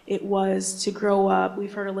how it was to grow up.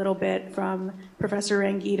 We've heard a little bit from Professor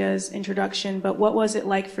Rangita's introduction, but what was it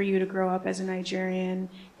like for you to grow up as a Nigerian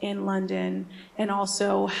in London? And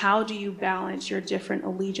also, how do you balance your different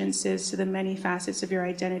allegiances to the many facets of your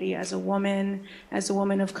identity as a woman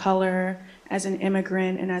of color, as an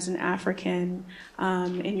immigrant, and as an African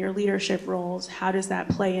in your leadership roles? How does that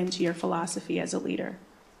play into your philosophy as a leader?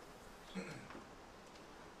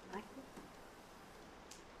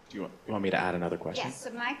 Do you want me to add another question? Yes,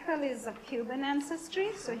 so Michael is of Cuban ancestry,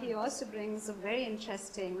 so he also brings a very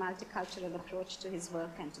interesting multicultural approach to his work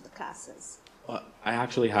and to the classes. I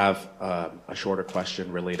actually have a shorter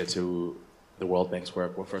question related to the World Bank's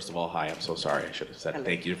work. Well, first of all, hi, I'm so sorry. I should have said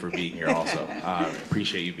thank you for being here also.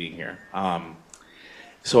 Appreciate you being here.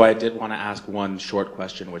 So I did want to ask one short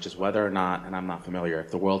question, which is whether or not, and I'm not familiar,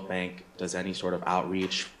 if the World Bank does any sort of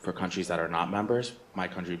outreach for countries that are not members, my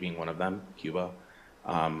country being one of them, Cuba.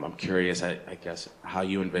 I'm curious, I guess, how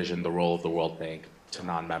you envision the role of the World Bank to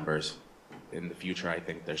non-members in the future. I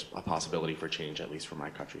think there's a possibility for change, at least for my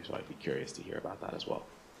country, so I'd be curious to hear about that as well.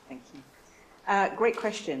 Thank you. Great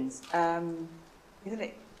questions. Isn't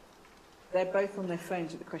it? They're both on their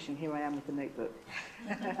phones with the question. Here I am with the notebook.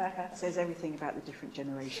 It says everything about the different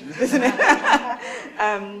generations, doesn't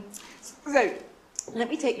it? So let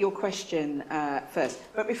me take your question first.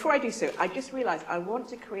 But before I do so, I just realized I want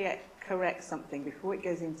to correct something before it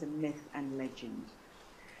goes into myth and legend.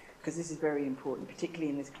 because this is very important, particularly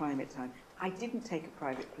in this climate time. I didn't take a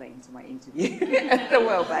private plane to my interview at the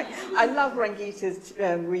World Bank. I love Rangita's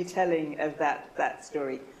retelling of that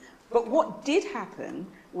story. But what did happen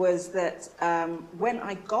was that when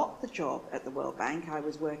I got the job at the World Bank, I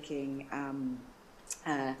was working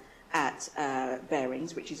at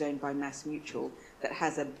Barings, which is owned by MassMutual, that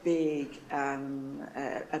has a big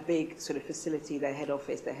sort of facility, their head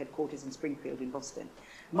office, their headquarters in Springfield in Boston.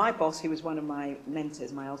 My boss, who was one of my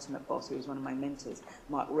mentors, my ultimate boss, who was one of my mentors,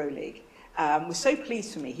 Mark Rolig, was so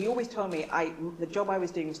pleased for me. He always told me the job I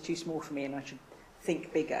was doing was too small for me and I should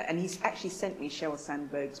think bigger. And he's actually sent me Sheryl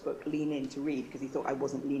Sandberg's book, Lean In, to read, because he thought I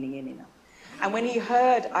wasn't leaning in enough. And when he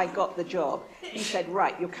heard I got the job, he said,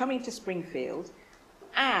 right, you're coming to Springfield,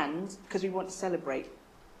 and, because we want to celebrate,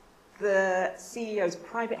 the CEO's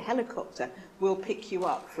private helicopter will pick you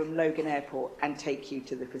up from Logan Airport and take you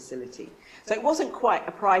to the facility. So it wasn't quite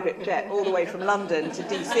a private jet all the way from London to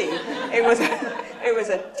DC. It was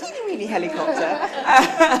a teeny-weeny helicopter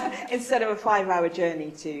instead of a 5-hour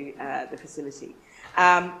journey to the facility.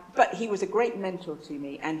 But he was a great mentor to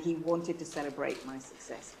me, and he wanted to celebrate my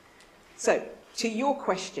success. So, to your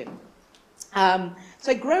question,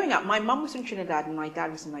 so growing up, my mum was from Trinidad and my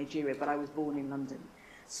dad was from Nigeria, but I was born in London.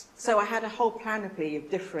 So I had a whole panoply of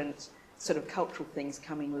different sort of cultural things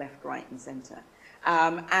coming left, right, and centre.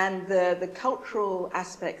 And the cultural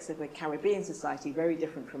aspects of a Caribbean society very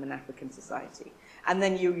different from an African society. And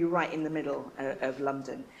then you're right in the middle of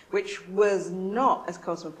London, which was not as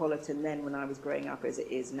cosmopolitan then when I was growing up as it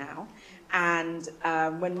is now. And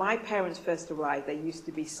when my parents first arrived, there used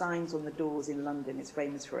to be signs on the doors in London, it's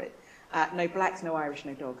famous for it. No blacks, no Irish,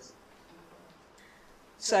 no dogs.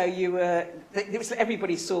 So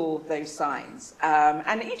everybody saw those signs,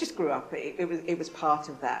 and you just grew up. It was part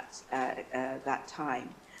of that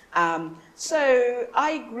time. So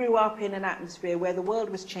I grew up in an atmosphere where the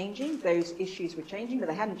world was changing, those issues were changing, but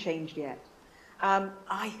they hadn't changed yet.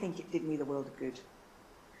 I think it did me the world of good.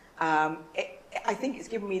 I think it's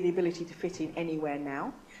given me the ability to fit in anywhere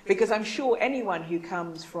now, because I'm sure anyone who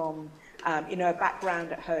comes from a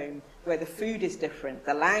background at home where the food is different,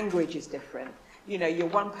 the language is different, you're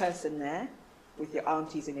one person there with your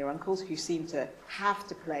aunties and your uncles who seem to have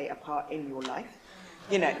to play a part in your life.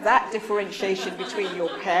 That differentiation between your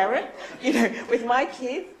parent, with my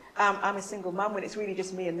kids, I'm a single mum, when it's really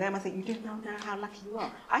just me and them, I think, you don't know how lucky you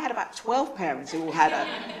are. I had about 12 parents who all had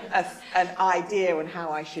an idea on how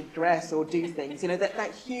I should dress or do things,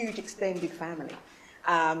 that huge extended family.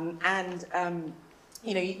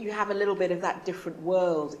 You have a little bit of that different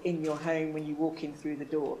world in your home when you walk in through the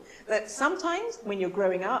door. But sometimes when you're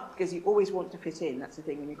growing up, because you always want to fit in, that's the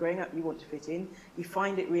thing, when you're growing up you want to fit in, you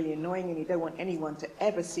find it really annoying and you don't want anyone to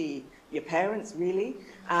ever see your parents, really.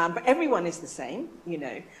 But everyone is the same,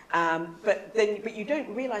 but you don't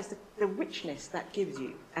realise the richness that gives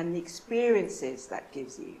you and the experiences that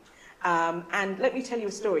gives you. And let me tell you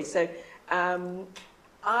a story. So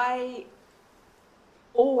I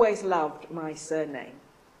always loved my surname,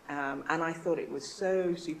 and I thought it was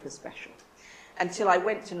so super special, until I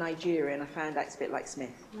went to Nigeria and I found out it's a bit like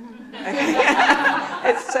Smith.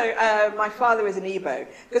 So my father was an Igbo,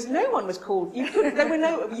 because no one was called, we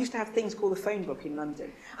used to have things called the phone book in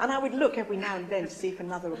London, and I would look every now and then to see if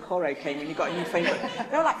another Okoro came when you got a new phone book.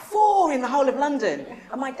 There were like 4 in the whole of London,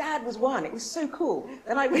 and my dad was one. It was so cool.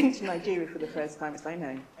 Then I went to Nigeria for the first time. It's like,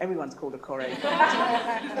 no, everyone's called Okoro.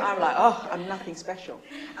 I'm like, oh, I'm nothing special.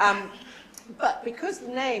 But because the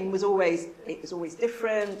name was always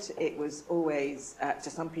different, it was always, to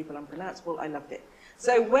some people, unpronounceable, I loved it.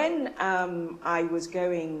 So when I was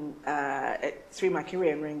going through my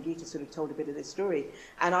career, and Rangita sort of told a bit of this story,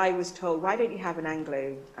 and I was told, why don't you have an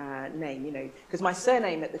Anglo name, because my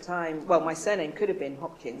surname at the time, well, my surname could have been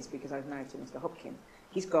Hopkins, because I was married to Mr. Hopkins.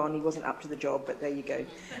 He's gone, he wasn't up to the job, but there you go.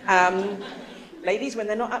 Ladies, when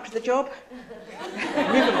they're not up to the job,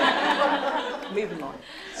 move them on. Move them on.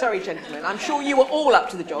 Sorry, gentlemen, I'm sure you were all up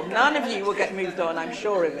to the job. None of you will get moved on, I'm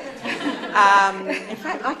sure of it. In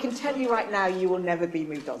fact, I can tell you right now, you will never be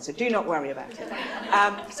moved on, so do not worry about it.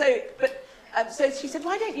 So she said,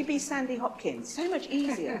 why don't you be Sandy Hopkins? So much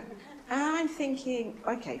easier. And I'm thinking,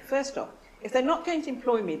 okay, first off, if they're not going to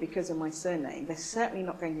employ me because of my surname, they're certainly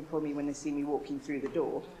not going to employ me when they see me walking through the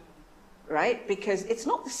door, right? Because it's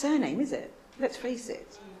not the surname, is it? Let's face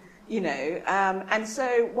it. And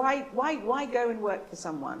so why go and work for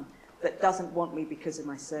someone that doesn't want me because of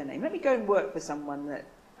my surname? Let me go and work for someone that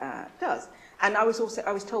does. And I was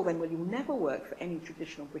told then, well, you'll never work for any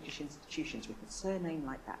traditional British institutions with a surname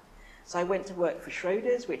like that. So I went to work for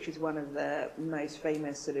Schroders, which is one of the most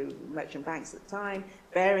famous sort of merchant banks at the time,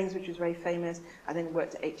 Barings, which was very famous. I then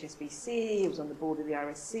worked at HSBC, I was on the board of the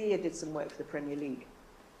RSC, I did some work for the Premier League.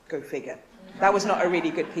 Go figure. That was not a really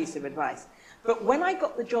good piece of advice. But when I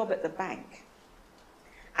got the job at the bank,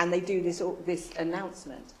 and they do this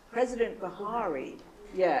announcement, President Buhari,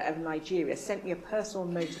 of Nigeria, sent me a personal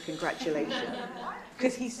note of congratulation,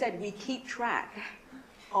 because he said, we keep track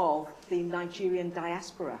of the Nigerian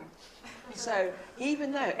diaspora. So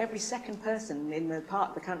even though every second person in the part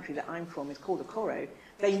of the country that I'm from is called Okoro,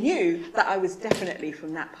 they knew that I was definitely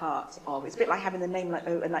from that part of it. It's a bit like having the name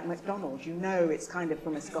like McDonald's. You know it's kind of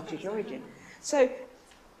from a Scottish origin. So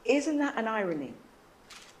isn't that an irony?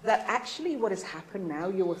 That actually what has happened now,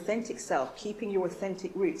 your authentic self, keeping your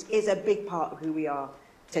authentic roots, is a big part of who we are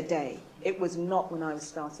today. It was not when I was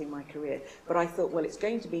starting my career. But I thought, well, it's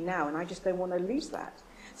going to be now, and I just don't want to lose that.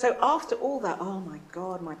 So after all that, oh my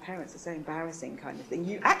God, my parents are so embarrassing kind of thing,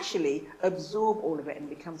 you actually absorb all of it and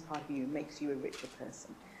it becomes part of you and makes you a richer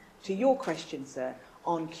person. To your question, sir,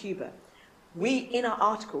 on Cuba, in our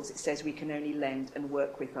articles, it says we can only lend and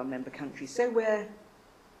work with our member countries. So we're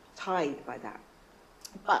tied by that.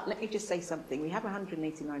 But let me just say something. We have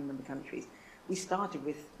 189 member countries. We started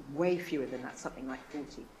with way fewer than that, something like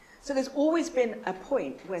 40. So there's always been a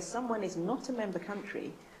point where someone is not a member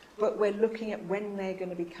country, but we're looking at when they're going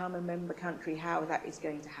to become a member country, how that is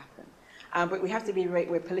going to happen. But we have to be,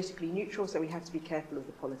 we're politically neutral, so we have to be careful of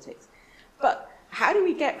the politics. But how do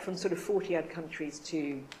we get from sort of 40-odd countries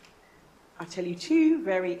to, I'll tell you two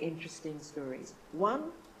very interesting stories.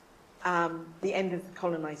 One, the end of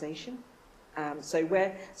colonization. So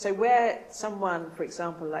where someone, for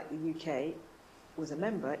example, like the UK, was a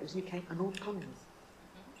member, it was UK and all the colonies.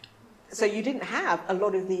 So you didn't have a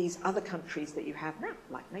lot of these other countries that you have now,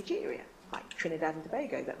 like Nigeria, like Trinidad and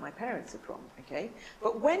Tobago that my parents are from, okay?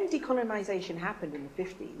 But when decolonization happened in the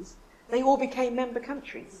 50s, they all became member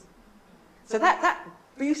countries. So that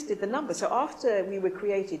boosted the number. So after we were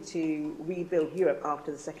created to rebuild Europe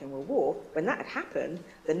after the Second World War, when that had happened,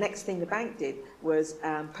 the next thing the bank did was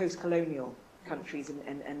post-colonial countries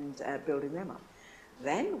and building them up.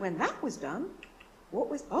 Then when that was done,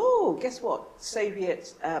 guess what?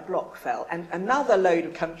 Soviet bloc fell, and another load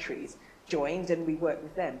of countries joined, and we worked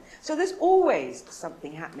with them. So there's always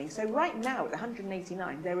something happening. So right now, at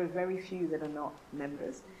 189, there are very few that are not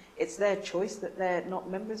members. It's their choice that they're not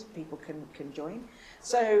members. People can join.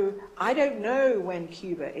 So I don't know when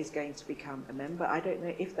Cuba is going to become a member. I don't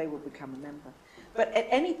know if they will become a member. But at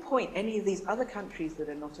any point, any of these other countries that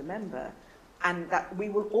are not a member, and that we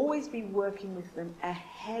will always be working with them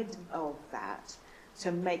ahead of that, to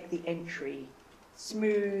make the entry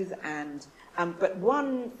smooth and but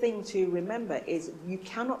one thing to remember is you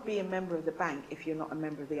cannot be a member of the bank if you're not a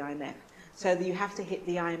member of the IMF. So you have to hit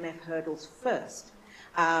the IMF hurdles first.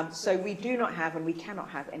 So we do not have and we cannot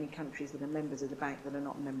have any countries that are members of the bank that are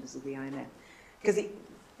not members of the IMF. Because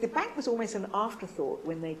the bank was almost an afterthought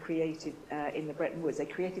when they created, in the Bretton Woods, they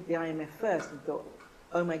created the IMF first and thought,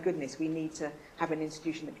 oh my goodness, we need to have an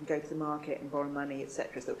institution that can go to the market and borrow money,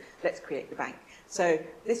 etc. So let's create the bank. So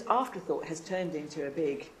this afterthought has turned into a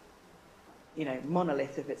big,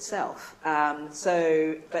 monolith of itself.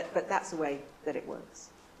 But that's the way that it works.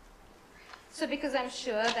 So because I'm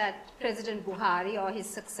sure that President Buhari or his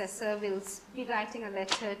successor will be writing a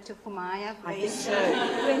letter to Fumaya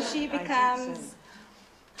when she becomes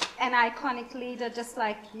an iconic leader just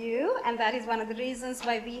like you, and that is one of the reasons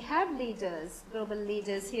why we have leaders, global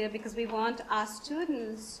leaders here, because we want our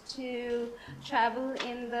students to travel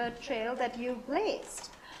in the trail that you've blazed.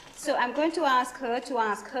 So I'm going to ask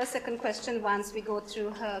her second question once we go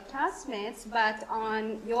through her classmates, but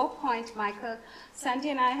on your point, Michael, Sandy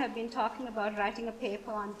and I have been talking about writing a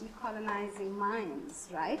paper on decolonizing minds,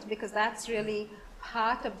 right? Because that's really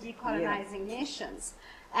part of decolonizing nations.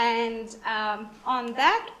 And on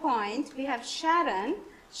that point, we have Sharon,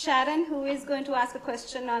 who is going to ask a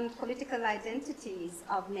question on political identities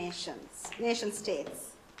of nation states.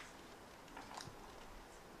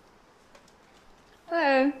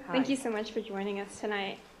 Hello, Hi. thank you so much for joining us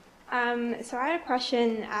tonight. So I had a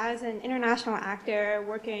question. As an international actor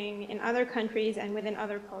working in other countries and within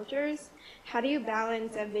other cultures, how do you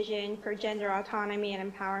balance a vision for gender autonomy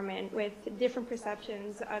and empowerment with different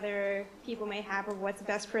perceptions other people may have of what's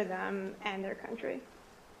best for them and their country?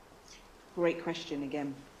 Great question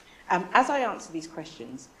again. As I answer these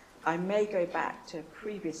questions, I may go back to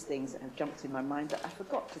previous things that have jumped in my mind that I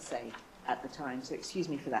forgot to say at the time, so excuse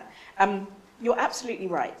me for that. You're absolutely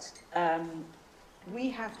right.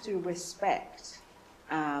 We have to respect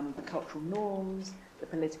the cultural norms, the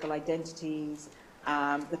political identities,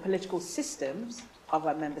 the political systems of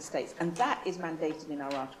our member states, and that is mandated in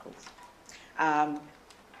our articles.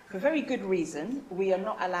 For very good reason, we are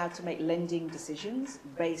not allowed to make lending decisions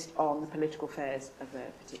based on the political affairs of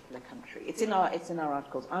a particular country. It's in our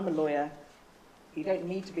articles. I'm a lawyer. You don't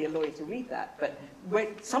need to be a lawyer to read that, but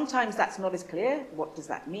sometimes that's not as clear. What does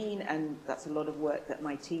that mean? And that's a lot of work that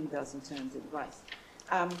my team does in terms of advice.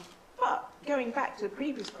 But going back to the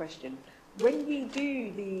previous question, when we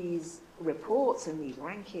do these reports and these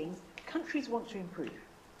rankings, countries want to improve.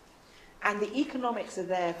 And the economics are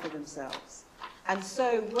there for themselves. And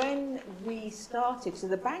so when we started, so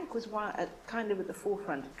the bank was kind of at the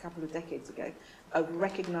forefront a couple of decades ago of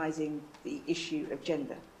recognizing the issue of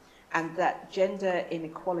gender, and that gender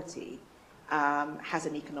inequality has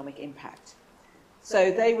an economic impact.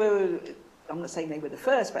 So they were, I'm not saying they were the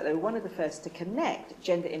first, but they were one of the first to connect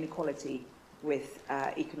gender inequality with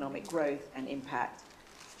economic growth and impact,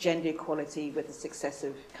 gender equality with the success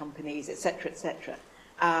of companies, et cetera, et cetera.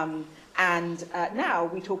 And now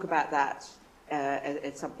we talk about that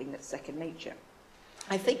as something that's second nature.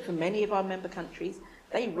 I think for many of our member countries,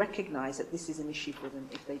 they recognize that this is an issue for them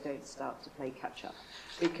if they don't start to play catch up,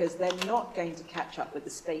 because they're not going to catch up with the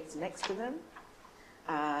states next to them,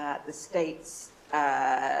 the states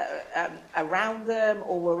around them,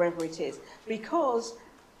 or wherever it is, because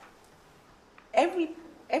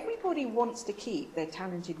everybody wants to keep their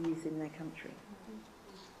talented youth in their country.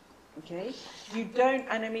 Okay? You don't,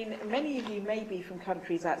 and I mean, many of you may be from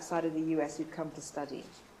countries outside of the US who've come to study.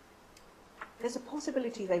 There's a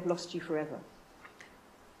possibility they've lost you forever.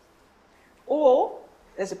 Or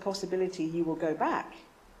there's a possibility you will go back.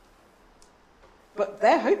 But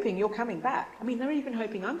they're hoping you're coming back. I mean, they're even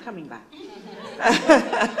hoping I'm coming back.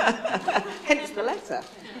 Hence the letter.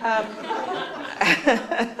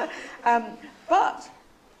 But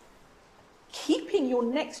keeping your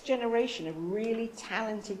next generation of really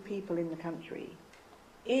talented people in the country,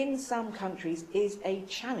 in some countries, is a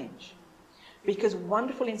challenge. Because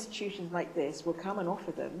wonderful institutions like this will come and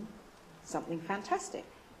offer them something fantastic.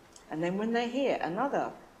 And then when they're here,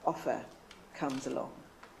 another offer comes along.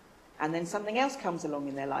 And then something else comes along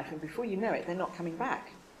in their life, and before you know it, they're not coming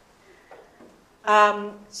back.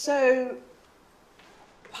 So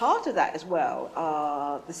part of that as well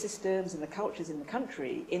are the systems and the cultures in the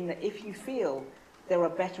country, in that if you feel there are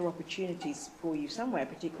better opportunities for you somewhere,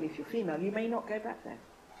 particularly if you're female, you may not go back there.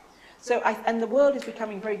 So, and the world is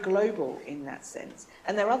becoming very global in that sense.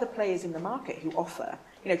 And there are other players in the market who offer,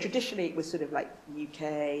 you know, traditionally it was sort of like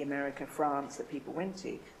UK, America, France that people went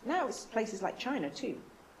to. Now it's places like China too.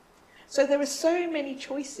 So there are so many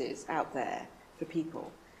choices out there for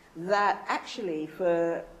people that actually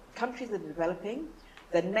for countries that are developing,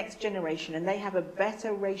 the next generation, and they have a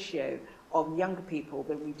better ratio of younger people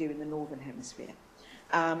than we do in the Northern Hemisphere.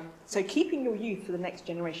 So keeping your youth for the next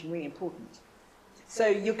generation is really important. So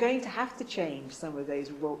you're going to have to change some of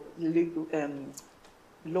those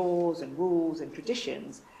laws and rules and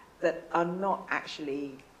traditions that are not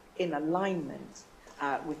actually in alignment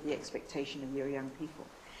with the expectation of your young people.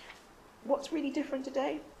 What's really different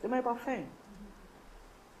today? The mobile phone.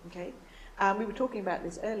 Okay? We were talking about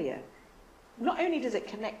this earlier. Not only does it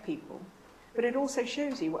connect people, but it also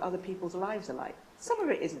shows you what other people's lives are like. Some of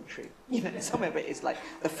it isn't true. You know, some of it is like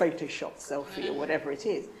the Photoshop selfie or whatever it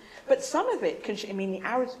is. But some of it can, I mean, the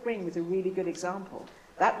Arab Spring was a really good example.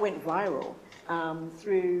 That went viral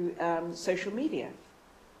through social media.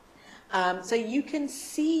 So you can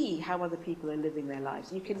see how other people are living their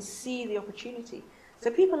lives. You can see the opportunity.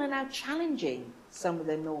 So people are now challenging some of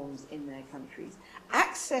their norms in their countries.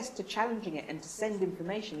 Access to challenging it and to send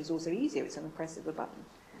information is also easier. It's on the press of a button.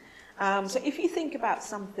 So if you think about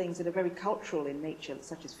some things that are very cultural in nature,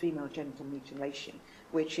 such as female genital mutilation,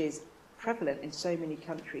 which is prevalent in so many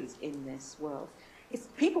countries in this world,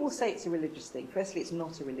 people will say it's a religious thing. Firstly, it's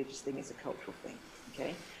not a religious thing, it's a cultural thing.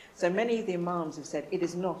 Okay? So many of the imams have said it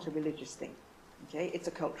is not a religious thing. Okay? It's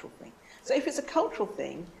a cultural thing. So if it's a cultural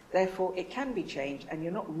thing, therefore it can be changed, and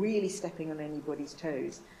you're not really stepping on anybody's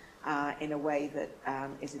toes in a way that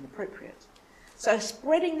is inappropriate. So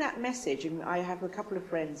spreading that message, and I have a couple of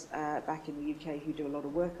friends back in the UK who do a lot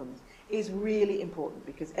of work on this, is really important,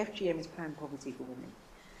 because FGM is planned poverty for women.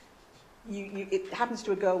 It happens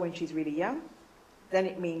to a girl when she's really young, then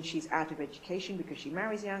it means she's out of education because she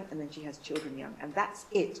marries young, and then she has children young, and that's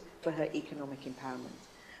it for her economic empowerment.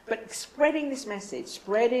 But spreading this message,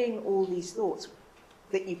 spreading all these thoughts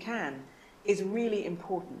that you can, is really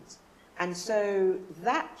important. And so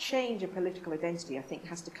that change of political identity, I think,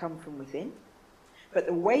 has to come from within. But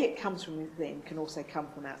the way it comes from within can also come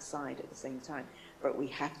from outside at the same time. But we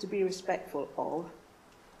have to be respectful of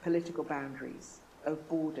political boundaries, of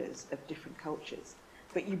borders, of different cultures.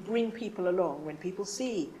 but you bring people along when people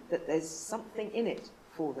see that there's something in it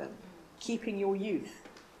for them. Keeping your youth.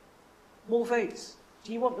 More votes.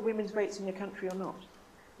 Do you want the women's votes in your country or not?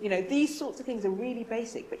 You know, these sorts of things are really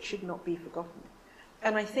basic but should not be forgotten.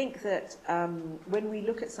 And I think that when we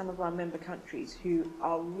look at some of our member countries who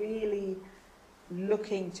are really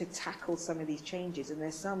looking to tackle some of these changes, and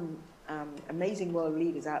there's some amazing world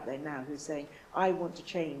leaders out there now who are saying, I want to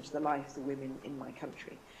change the lives of women in my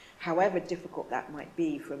country. However difficult that might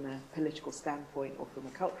be from a political standpoint or from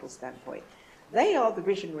a cultural standpoint, they are the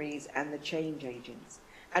visionaries and the change agents.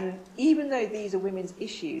 And even though these are women's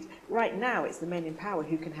issues, right now it's the men in power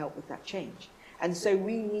who can help with that change. And so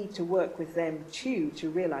we need to work with them too to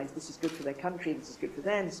realize this is good for their country, this is good for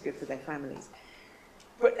them, this is good for their families.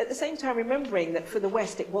 But at the same time, remembering that for the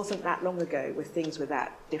West, it wasn't that long ago where things were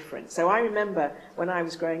that different. So I remember when I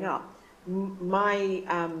was growing up, my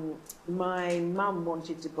mum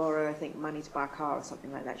wanted to borrow, I think, money to buy a car or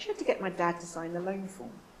something like that. She had to get my dad to sign the loan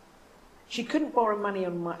form. She couldn't borrow money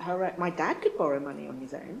on her own. My dad could borrow money on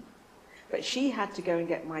his own, but she had to go and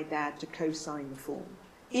get my dad to co-sign the form,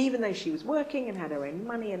 even though she was working and had her own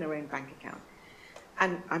money and her own bank account.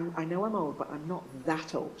 And I know I'm old, but I'm not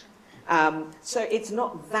that old. So it's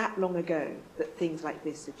not that long ago that things like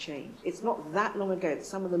this have changed. It's not that long ago that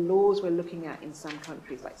some of the laws we're looking at in some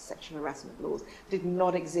countries, like sexual harassment laws, did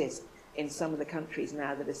not exist in some of the countries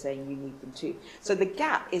now that are saying you need them too. So the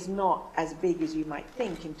gap is not as big as you might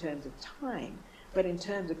think in terms of time, but in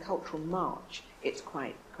terms of cultural march, it's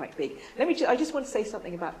quite big. I just want to say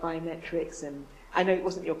something about biometrics, and I know it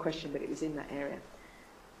wasn't your question, but it was in that area.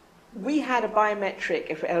 We had a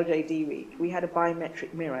biometric, for LJD Week, we had a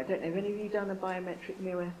biometric mirror. I don't know, have any of you done a biometric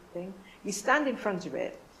mirror thing? You stand in front of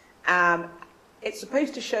it. It's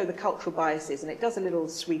supposed to show the cultural biases, and it does a little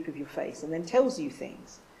sweep of your face and then tells you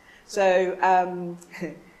things. So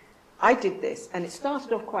I did this, and it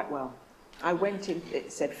started off quite well. I went in,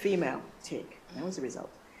 it said female, tick. That was the result.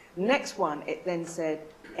 Next one, it then said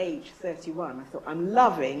age 31. I thought, I'm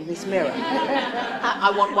loving this mirror.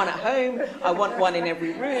 I want one at home. I want one in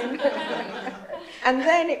every room. And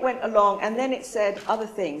then it went along, and then it said other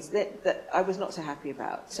things that I was not so happy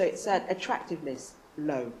about. So it said attractiveness,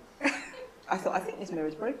 low. I thought, I think this mirror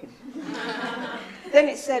is broken. Then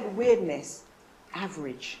it said weirdness,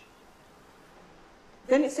 average.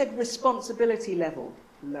 Then it said responsibility level,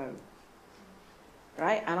 low.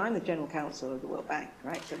 Right? And I'm the General Counsel of the World Bank,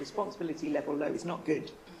 right? So responsibility level low is not good.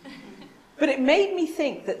 But it made me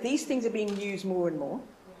think that these things are being used more and more.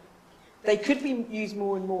 They could be used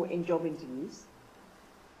more and more in job interviews.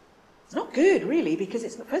 It's not good, really, because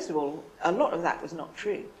it's not, first of all, a lot of that was not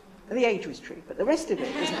true. The age was true, but the rest of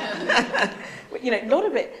it was not. You know, a lot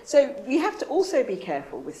of it. So we have to also be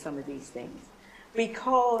careful with some of these things,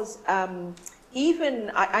 because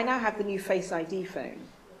even I now have the new Face ID phone.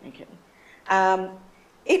 Okay.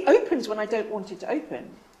 It opens when I don't want it to open,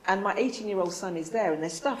 and my 18-year-old son is there, and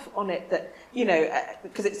there's stuff on it that, you know,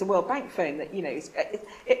 because it's the World Bank phone that, you know,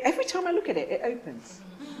 every time I look at it, it opens.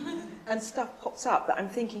 And stuff pops up that I'm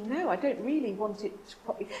thinking, no, I don't really want it to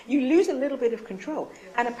pop. You lose a little bit of control.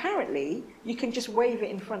 And apparently, you can just wave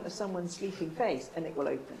it in front of someone's sleeping face, and it will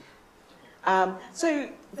open. So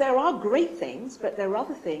there are great things, but there are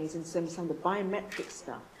other things in some of the biometric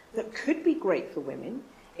stuff that could be great for women,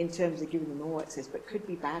 in terms of giving them more access, but could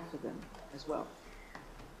be bad for them as well.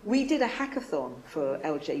 We did a hackathon for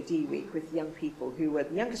LJD Week with young people who were,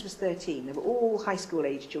 the youngest was 13, they were all high school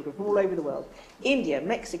age children from all over the world. India,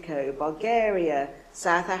 Mexico, Bulgaria,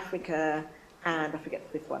 South Africa, and I forget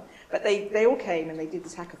the fifth one. But they all came and they did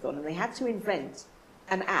this hackathon, and they had to invent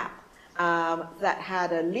an app that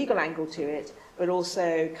had a legal angle to it, but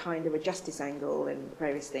also kind of a justice angle and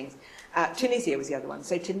various things. Tunisia was the other one.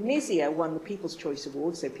 So Tunisia won the People's Choice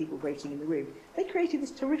Award, so people voting in the room. They created this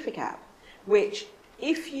terrific app, which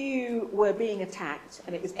if you were being attacked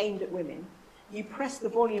and it was aimed at women, you press the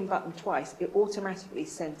volume button twice, it automatically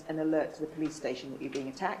sent an alert to the police station that you're being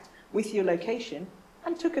attacked with your location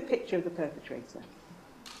and took a picture of the perpetrator.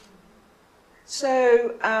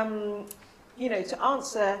 So, you know, to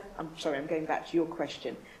answer, I'm sorry, I'm going back to your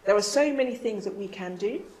question. There are so many things that we can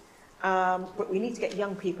do, but we need to get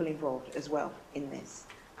young people involved as well in this,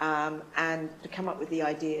 and to come up with the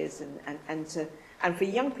ideas and for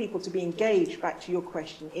young people to be engaged, back to your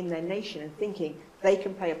question, in their nation and thinking they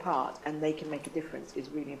can play a part and they can make a difference is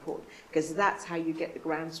really important, because that's how you get the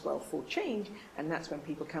groundswell for change, and that's when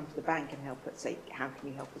people come to the bank and help us say, how can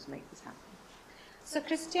you help us make this happen? So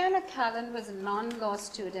Christiana Callan was a non-law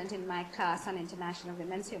student in my class on international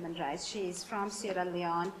women's human rights. She's from Sierra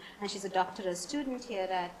Leone, and she's a doctoral student here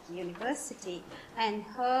at the university. And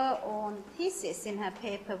her own thesis in her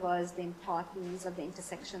paper was the importance of the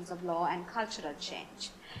intersections of law and cultural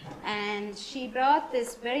change. And she brought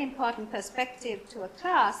this very important perspective to a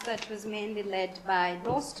class that was mainly led by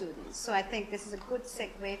law students. So I think this is a good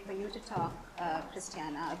segue for you to talk,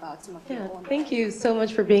 Christiana, about some of your own. Thank you so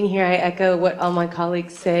much for being here. I echo what all my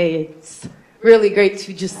colleagues say. It's really great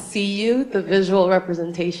to just see you. The visual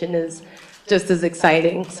representation is just as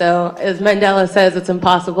exciting. So as Mandela says, it's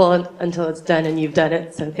impossible until it's done, and you've done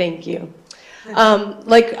it, so thank you.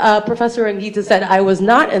 Like Professor Rangita said, I was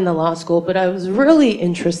not in the law school, but I was really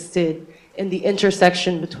interested in the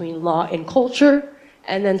intersection between law and culture,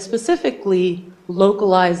 and then specifically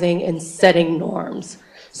localizing and setting norms.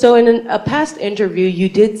 So in a past interview, you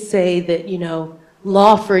did say that, you know,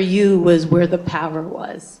 law for you was where the power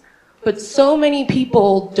was. But so many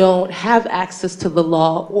people don't have access to the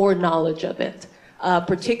law or knowledge of it,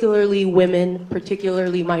 particularly women,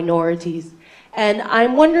 particularly minorities. And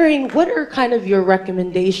I'm wondering, what are kind of your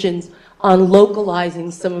recommendations on localizing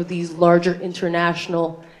some of these larger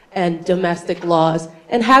international and domestic laws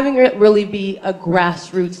and having it really be a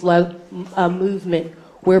grassroots movement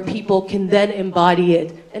where people can then embody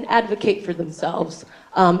it and advocate for themselves?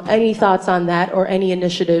 Any thoughts on that, or any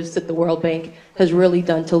initiatives that the World Bank has really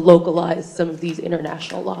done to localize some of these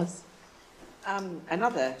international laws?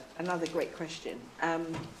 Another great question.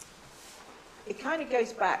 It kind of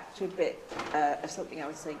goes back to a bit of something I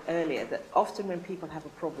was saying earlier, that often when people have a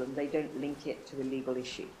problem, they don't link it to a legal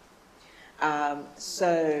issue.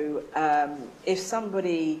 If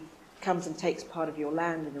somebody comes and takes part of your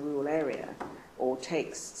land in a rural area, or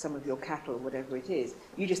takes some of your cattle, whatever it is,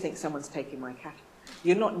 you just think someone's taking my cattle.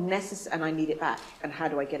 You're not necessarily, and I need it back, and how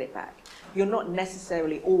do I get it back? You're not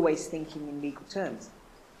necessarily always thinking in legal terms.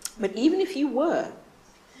 But even if you were,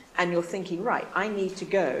 and you're thinking, right, I need to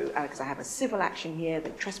go, because I have a civil action here, they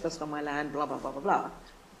trespassed on my land, blah, blah, blah, blah, blah.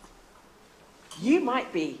 You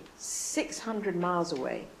might be 600 miles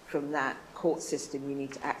away from that court system you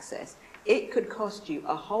need to access. It could cost you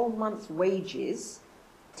a whole month's wages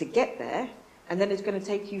to get there, and then it's going to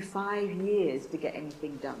take you 5 years to get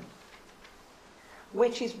anything done.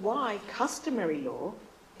 Which is why customary law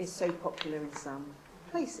is so popular in some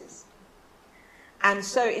places. And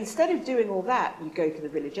so instead of doing all that, you go to the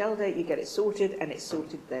village elder, you get it sorted, and it's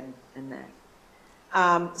sorted then and there.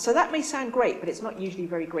 So that may sound great, but it's not usually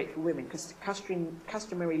very great for women, because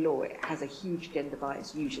customary law has a huge gender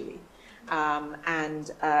bias, usually.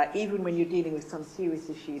 Even when you're dealing with some serious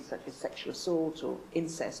issues such as sexual assault or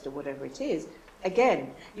incest or whatever it is,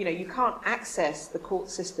 again, you know, you can't access the court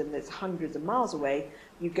system that's hundreds of miles away.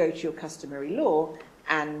 You go to your customary law,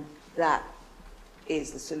 and that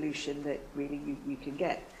is the solution that really you can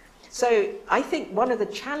get. So I think one of the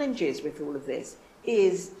challenges with all of this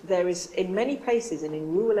is there is, in many places, and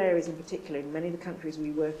in rural areas in particular, in many of the countries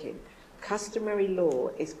we work in, customary law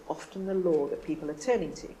is often the law that people are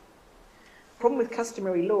turning to. The problem with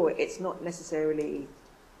customary law, it's not necessarily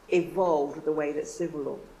evolved the way that civil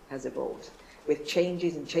law has evolved, with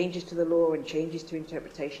changes to the law and changes to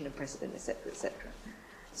interpretation and precedent, etc., etc.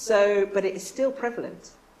 So, but it is still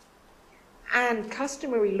prevalent. And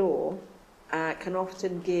customary law can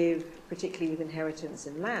often give, particularly with inheritance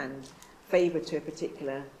and land, favour to a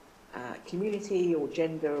particular community or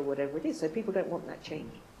gender or whatever it is. So people don't want that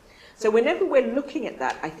change. So whenever we're looking at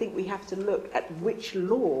that, I think we have to look at which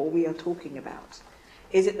law we are talking about.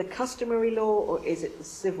 Is it the customary law or is it the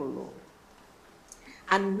civil law?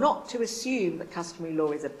 And not to assume that customary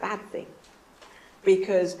law is a bad thing.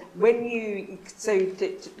 Because when you,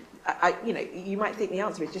 you know, you might think the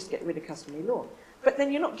answer is just get rid of customary law. But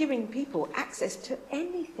then you're not giving people access to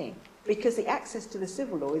anything, because the access to the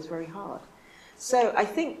civil law is very hard. So I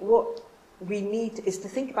think what we need is to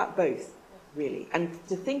think about both, really, and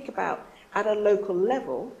to think about, at a local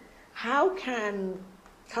level, how can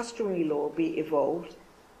customary law be evolved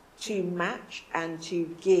to match and to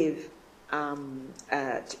give,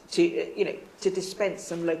 to dispense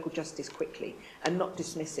some local justice quickly and not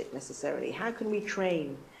dismiss it necessarily. How can we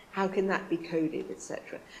train? How can that be coded,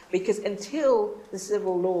 etc.? Because until the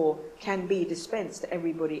civil law can be dispensed to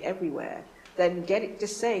everybody everywhere, then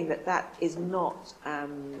just saying that that is not,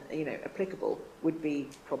 applicable would be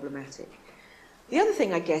problematic. The other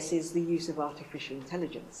thing, I guess, is the use of artificial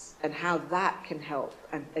intelligence and how that can help.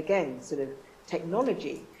 And again, sort of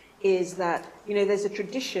technology is that, you know, there's a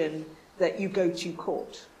tradition that you go to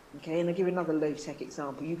court. Okay, and I'll give another low-tech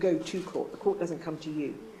example. You go to court. The court doesn't come to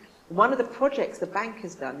you. One of the projects the bank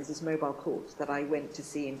has done is this mobile court that I went to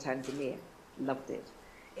see in Tanzania. loved it.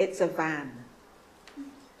 It's a van.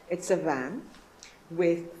 It's a van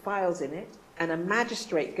with files in it, and a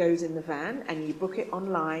magistrate goes in the van, and you book it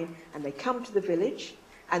online, and they come to the village,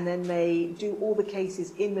 and then they do all the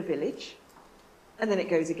cases in the village, and then it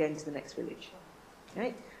goes again to the next village.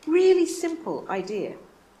 Right? Really simple idea.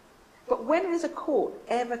 But when has a court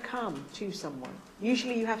ever come to someone?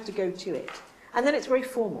 Usually you have to go to it. And then it's very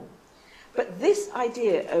formal. But this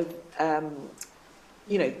idea of,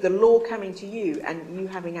 the law coming to you and you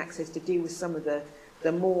having access to deal with some of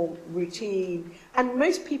the more routine, and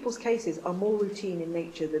most people's cases are more routine in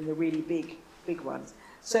nature than the really big ones.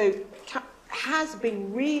 So has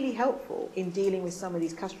been really helpful in dealing with some of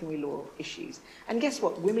these customary law issues. And guess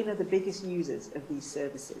what? Women are the biggest users of these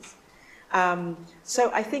services.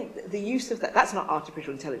 So I think the use of that's not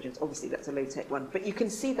artificial intelligence, obviously that's a low-tech one, but you can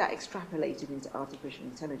see that extrapolated into artificial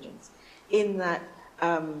intelligence in that,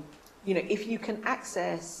 if you can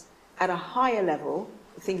access at a higher level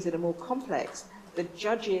things that are more complex, the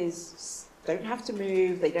judges don't have to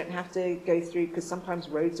move, they don't have to go through, because sometimes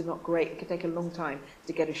roads are not great, it can take a long time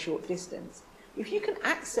to get a short distance. If you can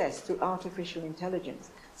access through artificial intelligence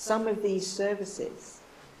some of these services,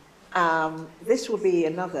 this will be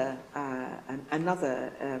another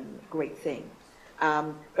great thing.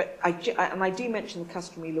 But I do mention the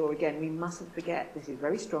customary law again. We mustn't forget this is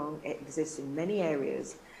very strong. It exists in many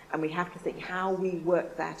areas, and we have to think how we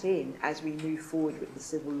work that in as we move forward with the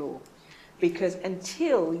civil law. Because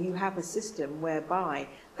until you have a system whereby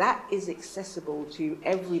that is accessible to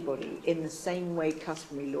everybody in the same way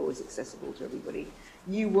customary law is accessible to everybody,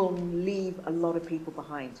 you will leave a lot of people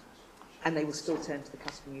behind, and they will still turn to the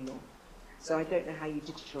customary law. So I don't know how you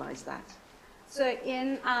digitalize that. So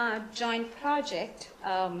in our joint project,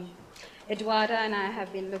 Eduarda and I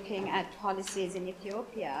have been looking at policies in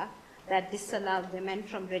Ethiopia that disallow women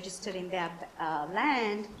from registering their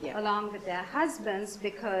land along with their husbands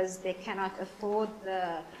because they cannot afford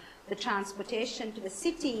the transportation to the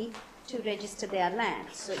city to register their land.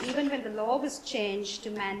 So even when the law was changed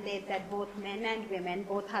to mandate that both men and women,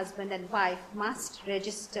 both husband and wife, must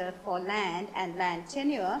register for land and land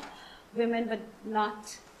tenure, women were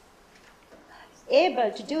not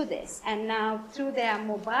able to do this. And now through their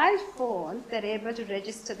mobile phone, they're able to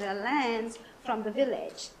register their lands from the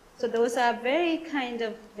village. So those are very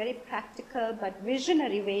practical but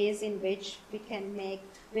visionary ways in which we can make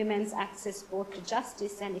women's access both to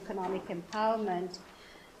justice and economic empowerment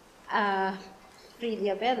freely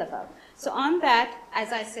available. So on that,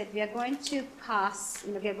 as I said, we are going to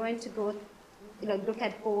we are going to go, look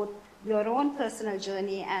at both your own personal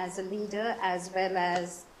journey as a leader as well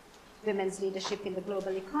as women's leadership in the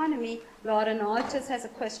global economy. Lauren Alters has a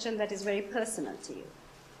question that is very personal to you.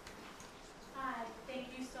 Hi, thank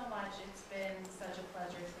you so much. It's been such a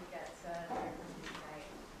pleasure to get to hear from you tonight.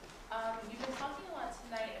 You've been talking a lot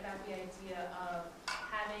tonight about the idea of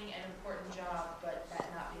having an important job, but that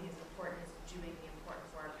not being as important as doing the important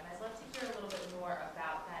work. And I'd love to hear a little bit more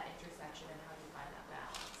about that intersection and how you find that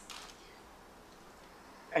balance.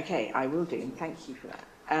 Okay, I will do, and thank you for that.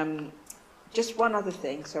 Just one other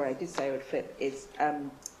thing, sorry, I did say I would flip, is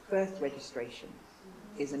birth registration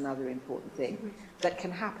is another important thing that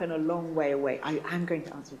can happen a long way away. I am going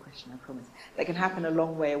to answer your question, I promise. That can happen a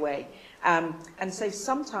long way away. And so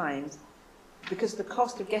sometimes, because the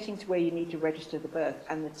cost of getting to where you need to register the birth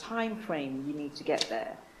and the time frame you need to get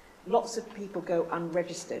there, lots of people go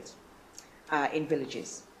unregistered in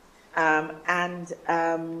villages.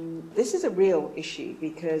 This is a real issue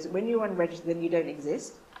because when you're unregistered, then you don't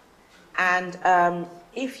exist. And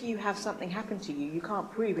if you have something happen to you, you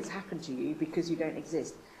can't prove it's happened to you because you don't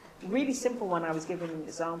exist. Really simple one, I was given an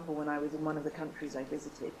example when I was in one of the countries I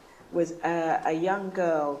visited, was a young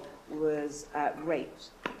girl was raped,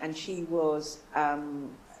 and she was, I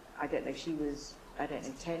don't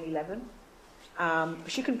know, 10, 11.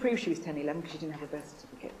 She couldn't prove she was 10, 11 because she didn't have a birth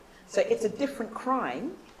certificate. So it's a different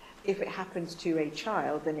crime if it happens to a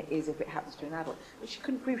child than it is if it happens to an adult. But she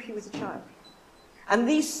couldn't prove she was a child. And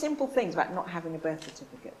these simple things about not having a birth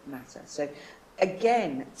certificate matter. So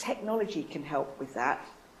again, technology can help with that.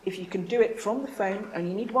 If you can do it from the phone, and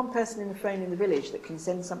you need one person in the phone in the village that can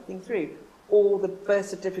send something through, or the birth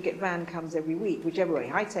certificate van comes every week, whichever way,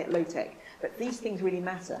 high-tech, low-tech. But these things really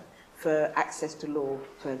matter for access to law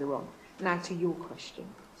further on. Now to your question.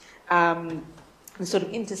 The sort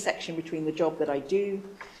of intersection between the job that I do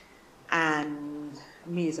and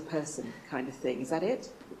me as a person kind of thing. Is that it?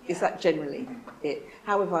 Is that generally it?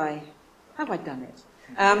 How have I done it?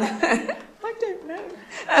 I don't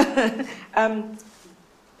know.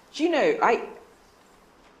 Do you know,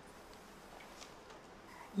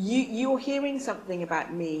 you're hearing something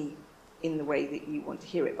about me in the way that you want to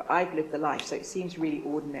hear it, but I've lived the life, so it seems really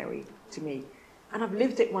ordinary to me. And I've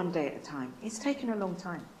lived it one day at a time. It's taken a long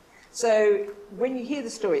time. So when you hear the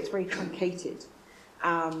story, it's very truncated.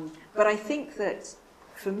 But I think that,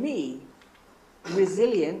 for me,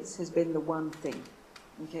 resilience has been the one thing,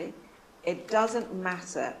 okay? It doesn't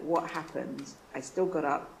matter what happened, I still got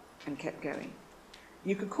up and kept going.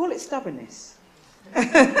 You could call it stubbornness.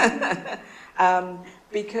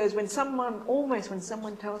 Because when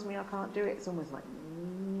someone tells me I can't do it, it's almost like,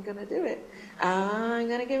 I'm going to do it. I'm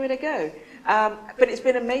going to give it a go. But it's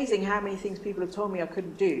been amazing how many things people have told me I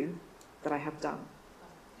couldn't do that I have done.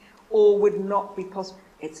 Or would not be possible.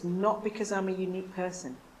 It's not because I'm a unique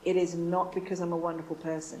person. It is not because I'm a wonderful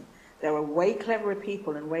person. There are way cleverer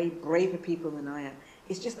people and way braver people than I am.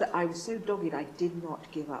 It's just that I was so dogged I did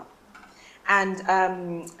not give up. And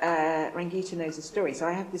Rangita knows the story. So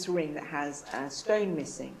I have this ring that has a stone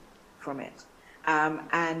missing from it.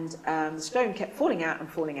 The stone kept falling out and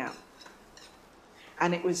falling out.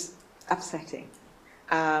 And it was upsetting.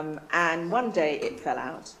 And one day it fell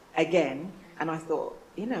out again, and I thought,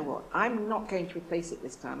 you know what, I'm not going to replace it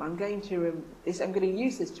this time. I'm going to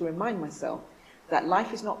use this to remind myself that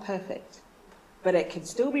life is not perfect, but it can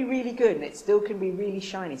still be really good, and it still can be really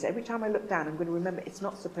shiny. So every time I look down, I'm going to remember it's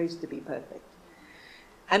not supposed to be perfect.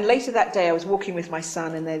 And later that day, I was walking with my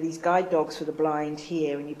son, and there are these guide dogs for the blind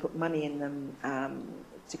here, and you put money in them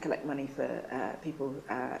to collect money for people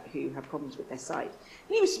who have problems with their sight.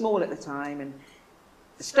 And he was small at the time, and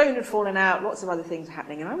the stone had fallen out, lots of other things were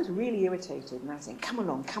happening, and I was really irritated, and I was saying, come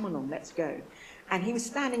along, let's go. And he was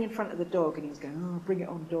standing in front of the dog, and he was going, oh, bring it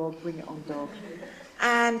on, dog, bring it on, dog.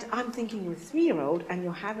 And I'm thinking, you're a 3-year-old, and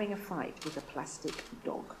you're having a fight with a plastic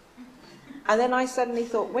dog. And then I suddenly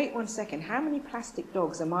thought, wait 1 second, how many plastic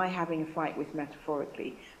dogs am I having a fight with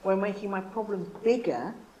metaphorically? We're making my problems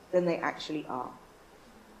bigger than they actually are.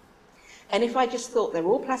 And if I just thought they're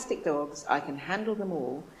all plastic dogs, I can handle them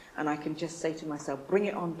all, and I can just say to myself, bring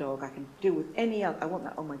it on, dog, I can deal with any other, I want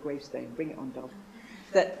that on my gravestone, bring it on, dog.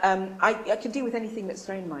 That I can deal with anything that's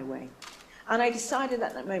thrown my way. And I decided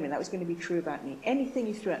at that moment that was going to be true about me. Anything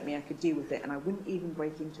you threw at me, I could deal with it, and I wouldn't even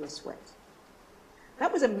break into a sweat.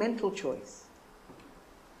 That was a mental choice.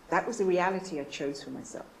 That was the reality I chose for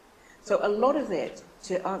myself. So a lot of it,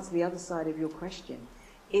 to answer the other side of your question,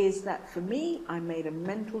 is that for me, I made a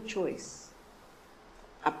mental choice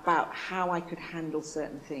about how I could handle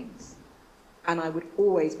certain things. And I would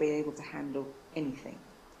always be able to handle anything.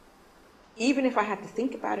 Even if I had to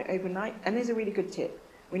think about it overnight, and there's a really good tip.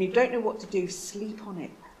 When you don't know what to do, sleep on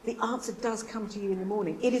it. The answer does come to you in the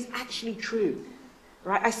morning. It is actually true.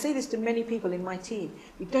 Right? I say this to many people in my team.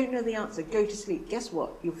 You don't know the answer, go to sleep. Guess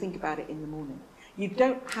what? You'll think about it in the morning. You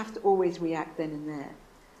don't have to always react then and there.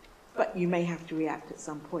 But you may have to react at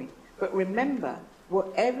some point. But remember,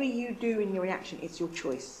 whatever you do in your reaction, it's your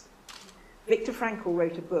choice. Viktor Frankl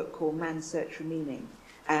wrote a book called Man's Search for Meaning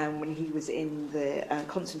when he was in the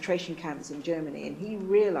concentration camps in Germany, and he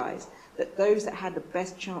realized that those that had the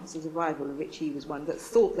best chance of survival, of which he was one, that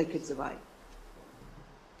thought they could survive.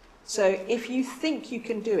 So if you think you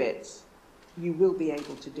can do it, you will be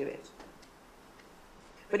able to do it.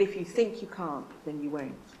 But if you think you can't, then you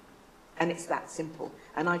won't. And it's that simple.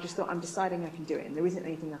 And I just thought, I'm deciding I can do it, and there isn't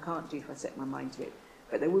anything I can't do if I set my mind to it.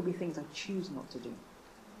 But there will be things I choose not to do.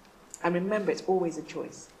 And remember, it's always a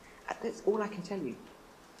choice. That's all I can tell you.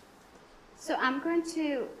 So I'm going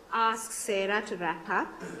to ask Sarah to wrap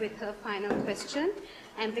up with her final question.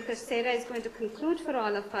 And because Sarah is going to conclude for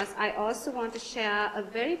all of us, I also want to share a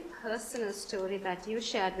very personal story that you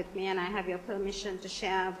shared with me, and I have your permission to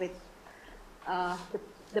share with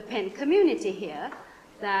the Penn community here,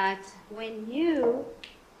 that when you,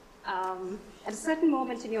 at a certain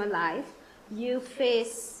moment in your life, you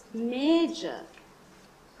face major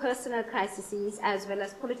personal crises as well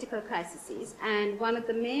as political crises. And one of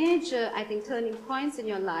the major, I think, turning points in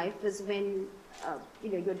your life was when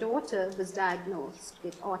your daughter was diagnosed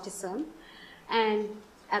with autism. And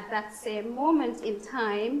at that same moment in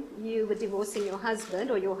time, you were divorcing your husband,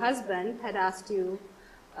 or your husband had asked you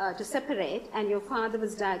to separate, and your father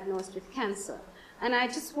was diagnosed with cancer. And I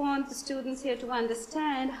just want the students here to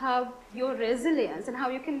understand how your resilience and how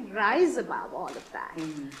you can rise above all of that.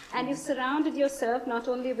 Mm-hmm. And you surrounded yourself not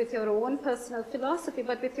only with your own personal philosophy,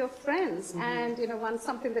 but with your friends. Mm-hmm. And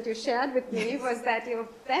something that you shared with me was that your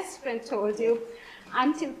best friend told you,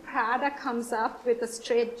 until Prada comes up with a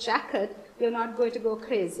straight jacket, you're not going to go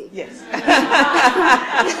crazy. Yes.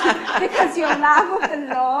 Because your love of the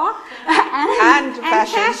law and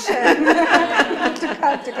fashion to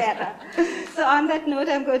come together. So on that note,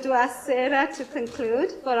 I'm going to ask Sarah to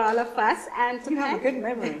conclude for all of us. And you have a good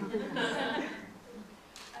memory. So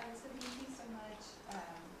thank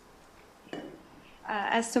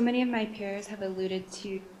As so many of my peers have alluded to,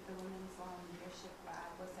 the Women's Law Leadership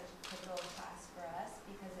Lab was such a pivotal class for us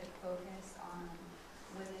because it focused on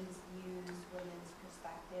women's views, women's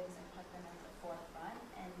perspectives, and put them at the forefront.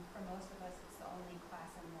 And for most of us, it's the only class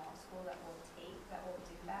in law school that will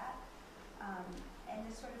do that. And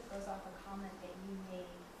this sort of goes off a comment that you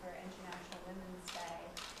made for International Women's Day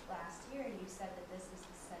last year. You said that this is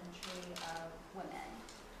the century of women.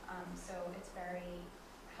 So it's very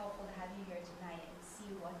helpful to have you here tonight and see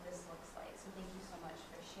what this looks like. So thank you so much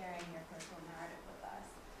for sharing your personal narrative with us.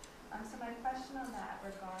 So my question on that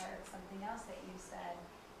regards something else that you said,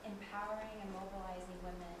 empowering and mobilizing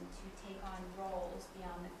women to take on roles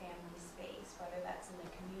beyond the family space, whether that's in the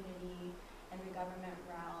community, in the government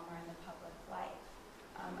realm, or in the public life.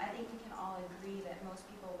 I think we can all agree that most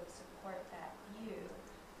people would support that view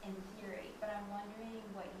in theory, but I'm wondering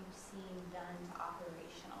what you've seen done to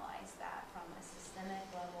operationalize that from a systemic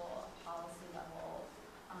level, a policy level,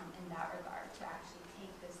 in that regard, to actually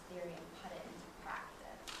take this theory and put it into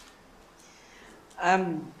practice.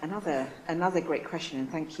 Another great question, and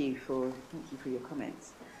thank you for your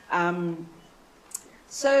comments. I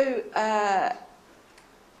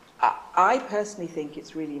personally think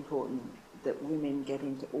it's really important that women get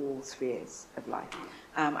into all spheres of life.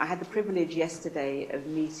 I had the privilege yesterday of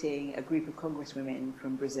meeting a group of congresswomen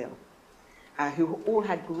from Brazil who all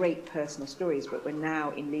had great personal stories, but were now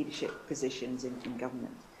in leadership positions in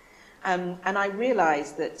government. And I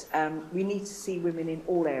realized that we need to see women in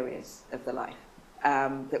all areas of the life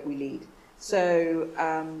that we lead. So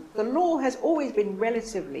the law has always been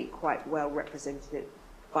relatively quite well represented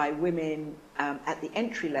by women at the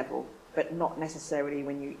entry level, but not necessarily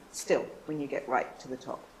when you get right to the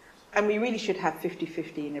top. And we really should have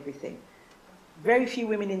 50-50 in everything. Very few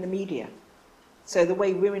women in the media. So the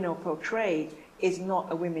way women are portrayed is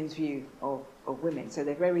not a women's view of women. So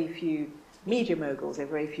there are very few media moguls, there are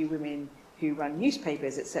very few women who run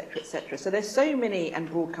newspapers, etc., etc. So there's so many, and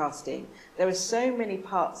broadcasting, there are so many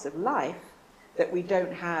parts of life that we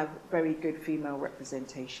don't have very good female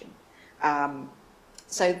representation.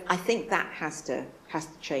 So I think that has to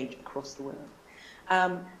change across the world.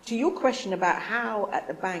 To your question about how at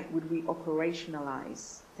the bank would we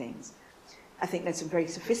operationalize things, I think there's some very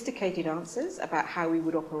sophisticated answers about how we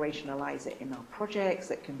would operationalize it in our projects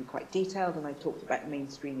that can be quite detailed, and I talked about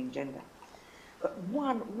mainstreaming gender. But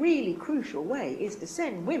one really crucial way is to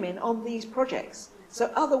send women on these projects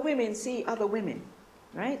so other women see other women,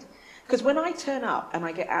 right? Because when I turn up and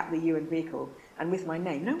I get out of the UN vehicle and with my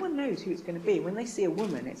name, no one knows who it's going to be. When they see a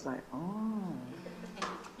woman, it's like, oh.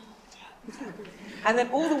 And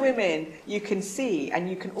then all the women you can see, and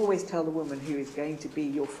you can always tell the woman who is going to be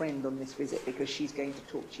your friend on this visit because she's going to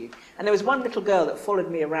talk to you. And there was one little girl that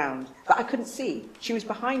followed me around, but I couldn't see. She was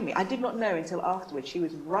behind me. I did not know until afterwards. She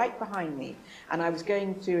was right behind me, and I was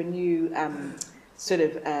going to a new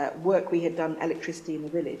work we had done, electricity in the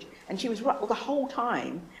village. And she was right the whole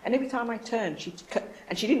time, and every time I turned, she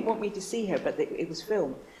didn't want me to see her, but it was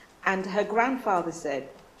filmed. And her grandfather said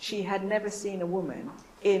she had never seen a woman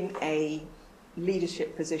in a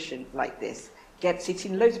leadership position like this. She'd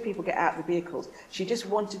seen loads of people get out of the vehicles. She just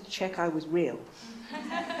wanted to check I was real.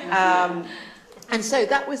 And so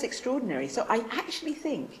that was extraordinary. So I actually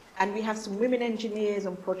think, and we have some women engineers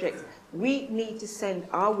on projects, we need to send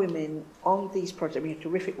our women on these projects. We have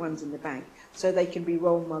terrific ones in the bank, so they can be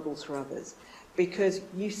role models for others. Because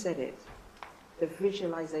you said it, the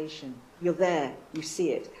visualization, you're there, you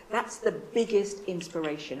see it. That's the biggest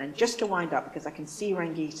inspiration. And just to wind up, because I can see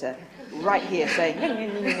Rangita right here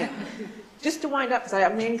saying, just to wind up, because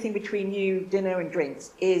I'm the only thing between you, dinner and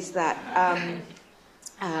drinks, is that,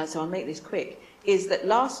 so I'll make this quick, is that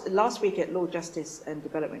last week at Law, Justice and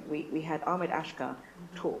Development Week, we had Ahmed Ashkar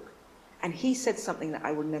talk. And he said something that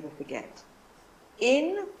I will never forget.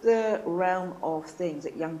 In the realm of things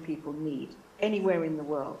that young people need, anywhere in the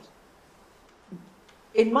world,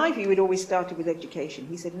 in my view, it always started with education.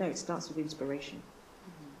 He said, no, it starts with inspiration.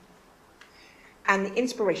 And the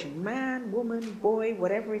inspiration, man, woman, boy,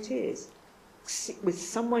 whatever it is, with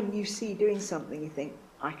someone you see doing something, you think,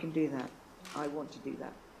 I can do that. I want to do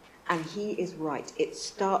that. And he is right. It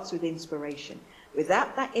starts with inspiration.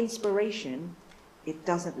 Without that inspiration, it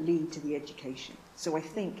doesn't lead to the education. So I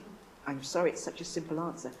think, I'm sorry it's such a simple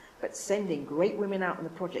answer, but sending great women out on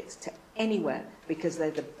the projects to anywhere because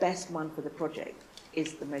they're the best one for the project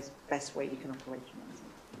is the best way you can operationalize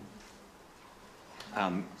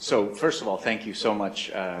it. So first of all, thank you so much.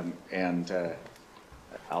 And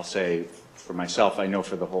I'll say for myself, I know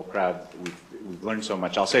for the whole crowd, we've learned so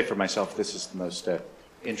much. I'll say for myself, this is the most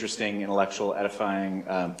interesting, intellectual, edifying,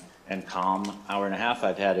 and calm hour and a half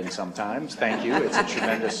I've had in some times. Thank you. It's a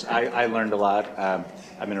tremendous, I learned a lot. I'm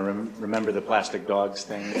going to remember the plastic dogs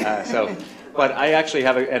thing. But I actually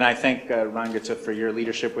have, and I thank Ron Gutsa for your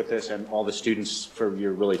leadership with this and all the students for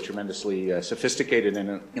your really tremendously sophisticated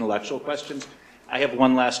and intellectual questions. I have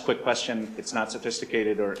one last quick question. It's not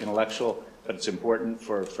sophisticated or intellectual, but it's important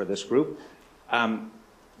for this group.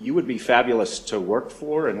 You would be fabulous to work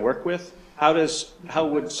for and work with. How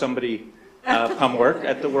would somebody come work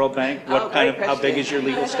at the World Bank? What kind of, how big is your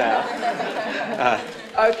legal staff?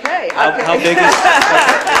 Okay. How big is?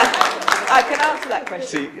 I can answer that question.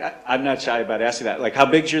 See, I'm not shy about asking that. Like, how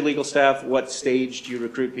big's your legal staff? What stage do you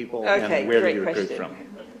recruit people? Okay, and where do great you recruit question.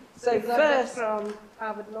 from? So first, from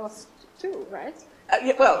Harvard Law too, right?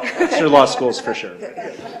 yeah, well, Sure, law schools for sure.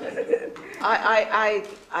 I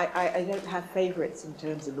don't have favourites in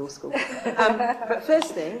terms of law school. But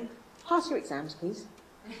first thing, pass your exams, please.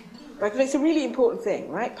 Because it's a really important thing,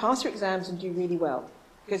 right? Pass your exams and do really well.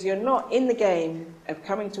 Because you're not in the game of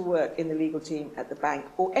coming to work in the legal team at the bank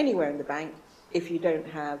or anywhere in the bank if you don't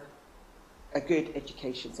have a good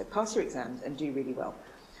education. So pass your exams and do really well.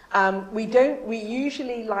 We don't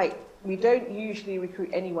usually recruit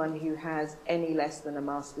anyone who has any less than a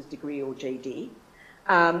master's degree or JD.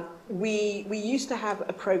 We used to have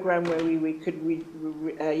a program where we could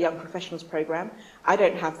a young professionals program. I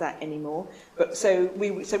don't have that anymore. But so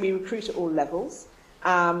we recruit at all levels.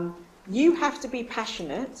 You have to be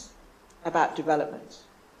passionate about development,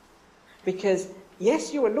 because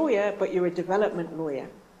yes, you're a lawyer, but you're a development lawyer.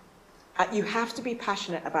 You have to be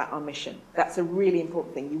passionate about our mission. That's a really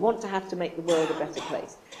important thing. You want to have to make the world a better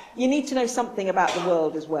place. You need to know something about the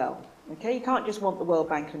world as well. Okay, you can't just want the World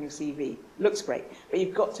Bank on your CV. Looks great, but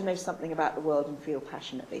you've got to know something about the world and feel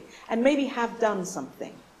passionately, and maybe have done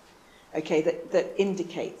something. Okay, that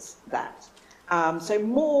indicates that. So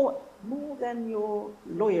more than your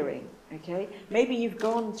lawyering. Okay, maybe you've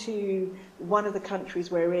gone to one of the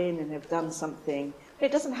countries we're in and have done something.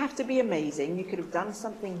 It doesn't have to be amazing. You could have done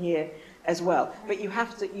something here as well, but you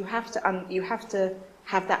have to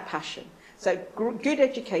have that passion. So good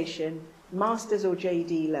education, master's or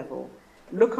JD level. Look